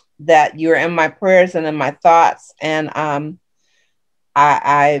that you're in my prayers and in my thoughts, and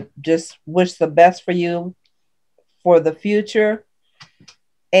I just wish the best for you for the future,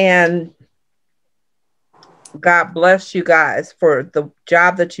 and God bless you guys for the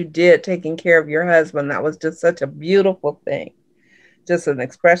job that you did taking care of your husband. That was just such a beautiful thing, just an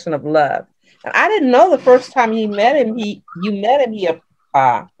expression of love. And I didn't know the first time you met him, he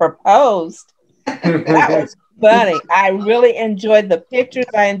proposed. That was funny. I really enjoyed the pictures.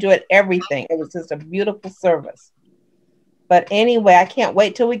 I enjoyed everything. It was just a beautiful service. But anyway, I can't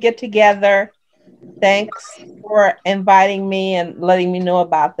wait till we get together. Thanks for inviting me and letting me know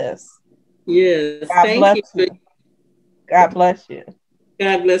about this. Yes, God bless you. God bless you.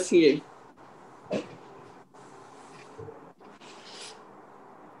 God bless you.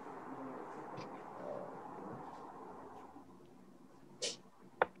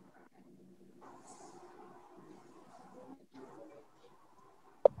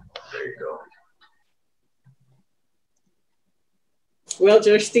 There you go. Well,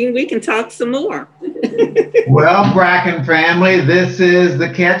 Justine, we can talk some more. Well, Bracken family, this is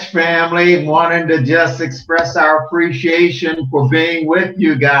the Catch family wanting to just express our appreciation for being with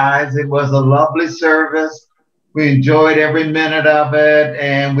you guys. It was a lovely service. We enjoyed every minute of it,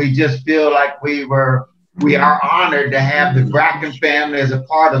 and we just feel like we are honored to have the Bracken family as a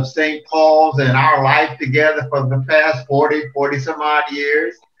part of St. Paul's and our life together for the past 40 some odd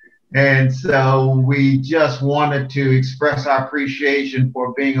years. And so we just wanted to express our appreciation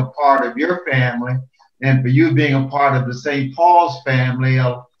for being a part of your family and for you being a part of the St. Paul's family,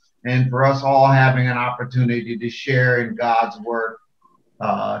 and for us all having an opportunity to share in God's work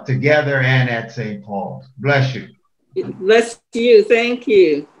together and at St. Paul's. Bless you. Bless you. Thank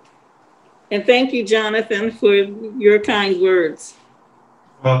you. And thank you, Jonathan, for your kind words.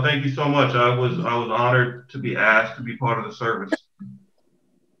 Well, thank you so much. I was honored to be asked to be part of the service.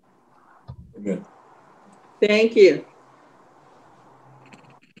 Amen. Thank you.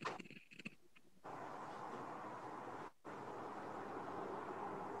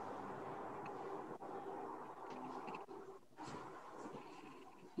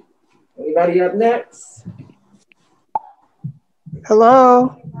 Anybody up next?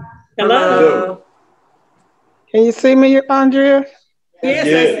 Hello. Hello. Can you see me, Andrea? Yes,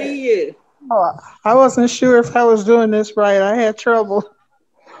 I see you. Oh, I wasn't sure if I was doing this right. I had trouble.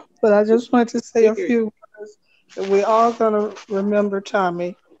 But I just wanted to say a few words that we're all going to remember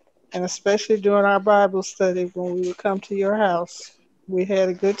Tommy, and especially during our Bible study when we would come to your house. We had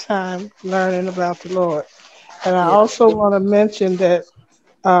a good time learning about the Lord. And I also want to mention that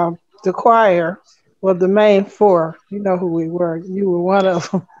the choir, well, the main four, you know who we were. You were one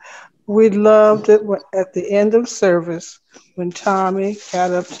of them. We loved it at the end of service when Tommy got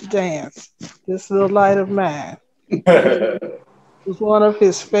up to dance, This Little Light of Mine. It was one of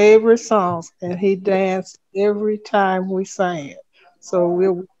his favorite songs, and he danced every time we sang it. So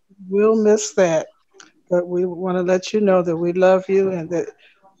we'll miss that, but we want to let you know that we love you and that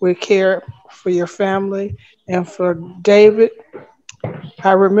we care for your family. And for David,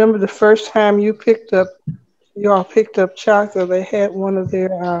 I remember the first time you all picked up chocolate. They had one of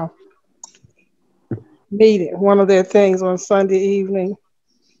their one of their things on Sunday evening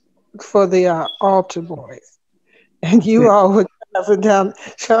for the altar boys. And you all were driving down,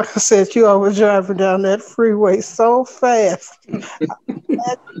 Shaka said you all were driving down that freeway so fast. I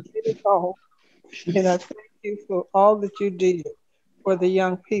had to get it home. And I thank you for all that you did for the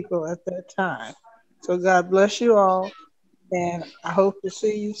young people at that time. So God bless you all. And I hope to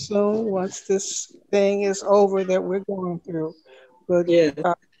see you soon once this thing is over that we're going through. But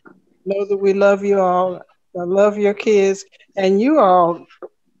know that we love you all. I love your kids. And you all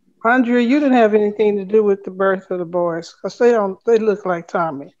Andrea, you didn't have anything to do with the birth of the boys, because they look like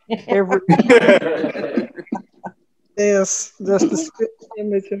Tommy. Every Yes, just the spit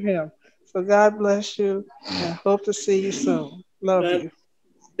image of him. So God bless you and hope to see you soon. Love you.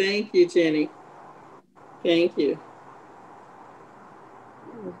 Thank you, Jenny. Thank you.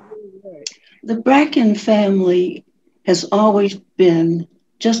 The Bracken family has always been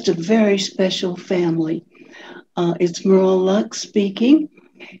just a very special family. It's Merle Luck speaking,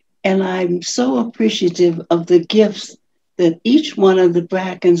 and I'm so appreciative of the gifts that each one of the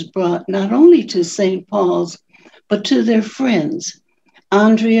Brackens brought, not only to St. Paul's, but to their friends.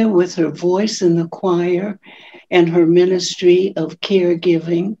 Andrea with her voice in the choir and her ministry of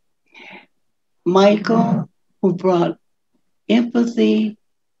caregiving. Michael, who brought empathy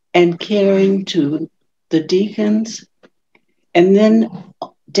and caring to the deacons. And then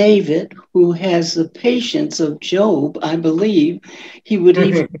David, who has the patience of Job, I believe. He would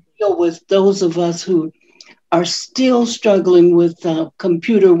even deal with those of us who are still struggling with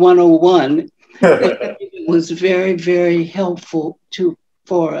Computer 101. It was very, very helpful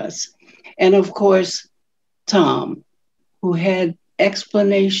for us. And of course, Tom, who had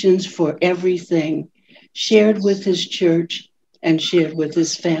explanations for everything, shared with his church and shared with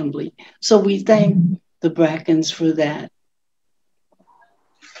his family. So we thank the Brackens for that.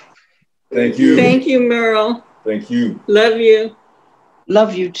 Thank you. Thank you, Merle. Thank you. Love you.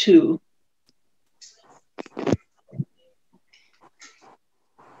 Love you too.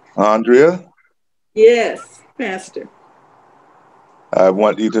 Andrea? Yes, Pastor. I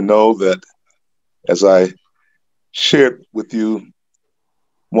want you to know that as I shared with you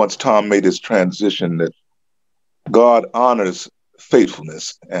once Tom made his transition, that God honors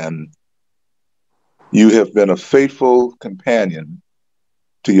faithfulness, and you have been a faithful companion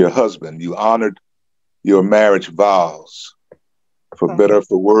to your husband. You honored your marriage vows, for better,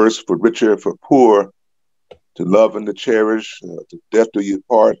 for worse, for richer, for poor, to love and to cherish, to death do you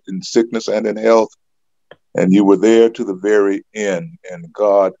part, in sickness and in health. And you were there to the very end, and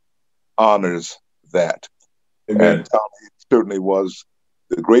God honors that. Amen. And Tommy certainly was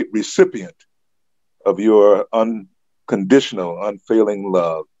the great recipient of your unconditional, unfailing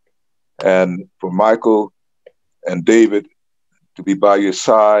love. And for Michael and David to be by your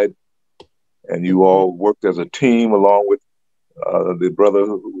side, and you all worked as a team along with the brother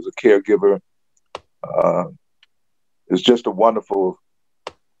who was a caregiver. It's just a wonderful,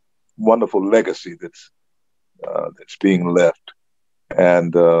 wonderful legacy that's being left.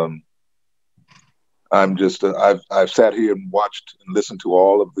 And I'm just, I've sat here and watched and listened to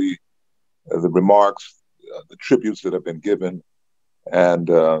all of the remarks, the tributes that have been given, and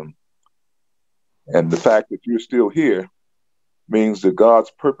the fact that you're still here means that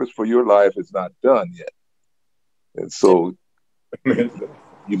God's purpose for your life is not done yet. And so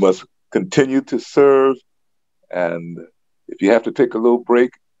you must continue to serve, and if you have to take a little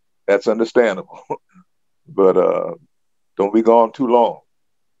break, that's understandable. But don't be gone too long.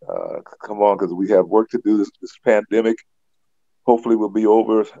 Come on, because we have work to do. This pandemic hopefully will be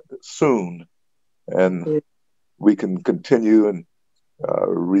over soon, and we can continue and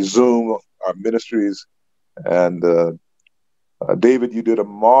resume our ministries. And David, you did a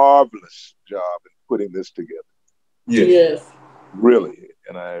marvelous job in putting this together. Yes. Really.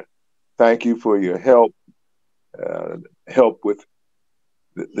 And I thank you for your help with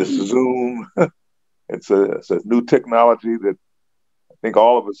this Zoom. It's a new technology that I think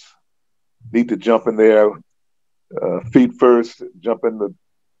all of us need to jump in there, feet first, jump in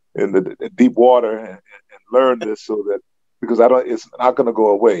the deep water and learn this, so that, because it's not going to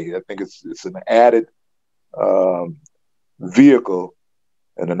go away. I think it's an added vehicle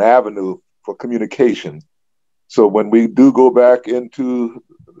and an avenue for communication. So when we do go back into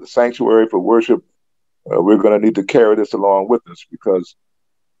the sanctuary for worship, we're going to need to carry this along with us, because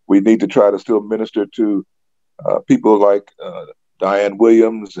we need to try to still minister to people like Diane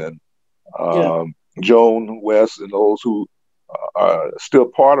Williams and Joan West, and those who are still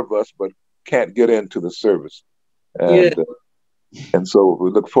part of us but can't get into the service. And so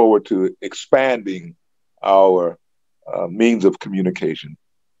we look forward to expanding our means of communication.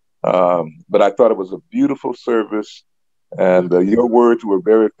 But I thought it was a beautiful service, and your words were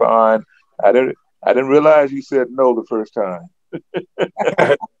very fine. I didn't realize you said no the first time.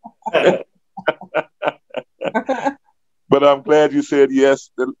 But I'm glad you said yes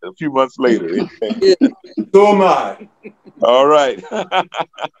a few months later. So am I. All right.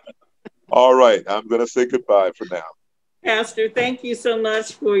 All right. I'm going to say goodbye for now. Pastor, thank you so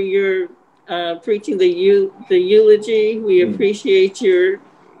much for your preaching the eulogy. We appreciate your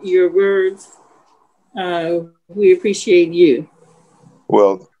words. We appreciate you.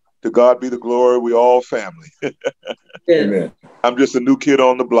 Well, To God be the glory. We all family. Amen. I'm just a new kid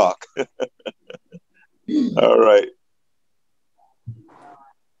on the block. All right.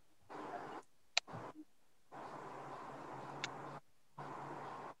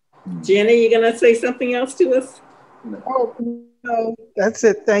 Jenny, you gonna say something else to us? Oh, no, that's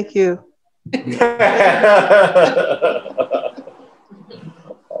it. Thank you.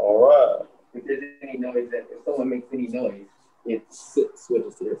 All right. If there's any noise, if someone makes any noise, it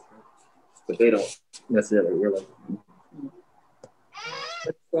switches to this. But they don't necessarily realize.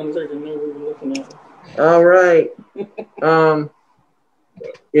 Sounds like I know we were looking at. All right.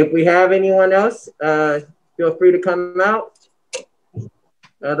 If we have anyone else, feel free to come out.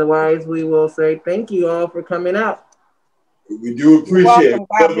 Otherwise, we will say thank you all for coming out. We do appreciate it.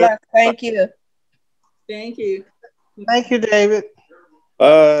 God bless. Thank you. Thank you. Thank you, David.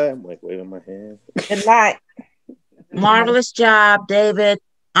 I'm like waving my hand. Good night. Marvelous job, David,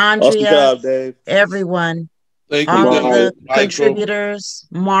 Awesome Andrea, job, Dave. everyone. Thank you, All of David, the Michael. contributors.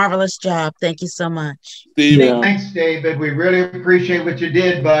 Marvelous job. Thank you so much. Stephen. Thanks, David. We really appreciate what you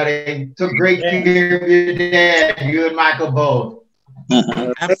did, buddy. Took great care of your dad, you and Michael both.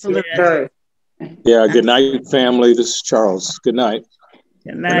 Absolutely. Yeah, good night, family. This is Charles. Good night.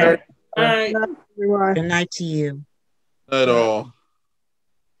 Good night. Good night to you. At all.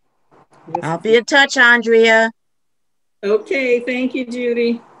 I'll be in touch, Andrea. Okay, thank you,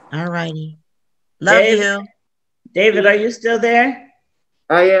 Judy. All righty. Love you. David, are you still there?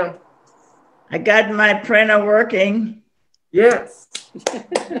 I am. I got my printer working. Yes.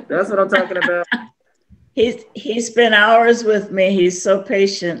 That's what I'm talking about. He spent hours with me. He's so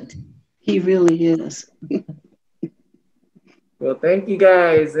patient. He really is. Well, thank you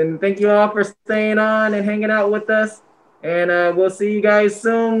guys. And thank you all for staying on and hanging out with us. And we'll see you guys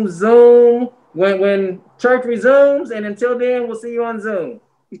soon. Zoom when church resumes. And until then, we'll see you on Zoom.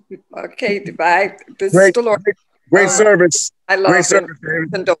 Okay, goodbye. This is Dolores. Great service. I love Great service,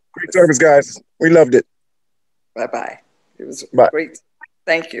 David. Great service, guys. We loved it. Bye-bye. It was Bye. great.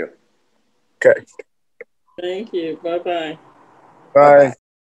 Thank you. Okay. Thank you. Bye-bye. Bye.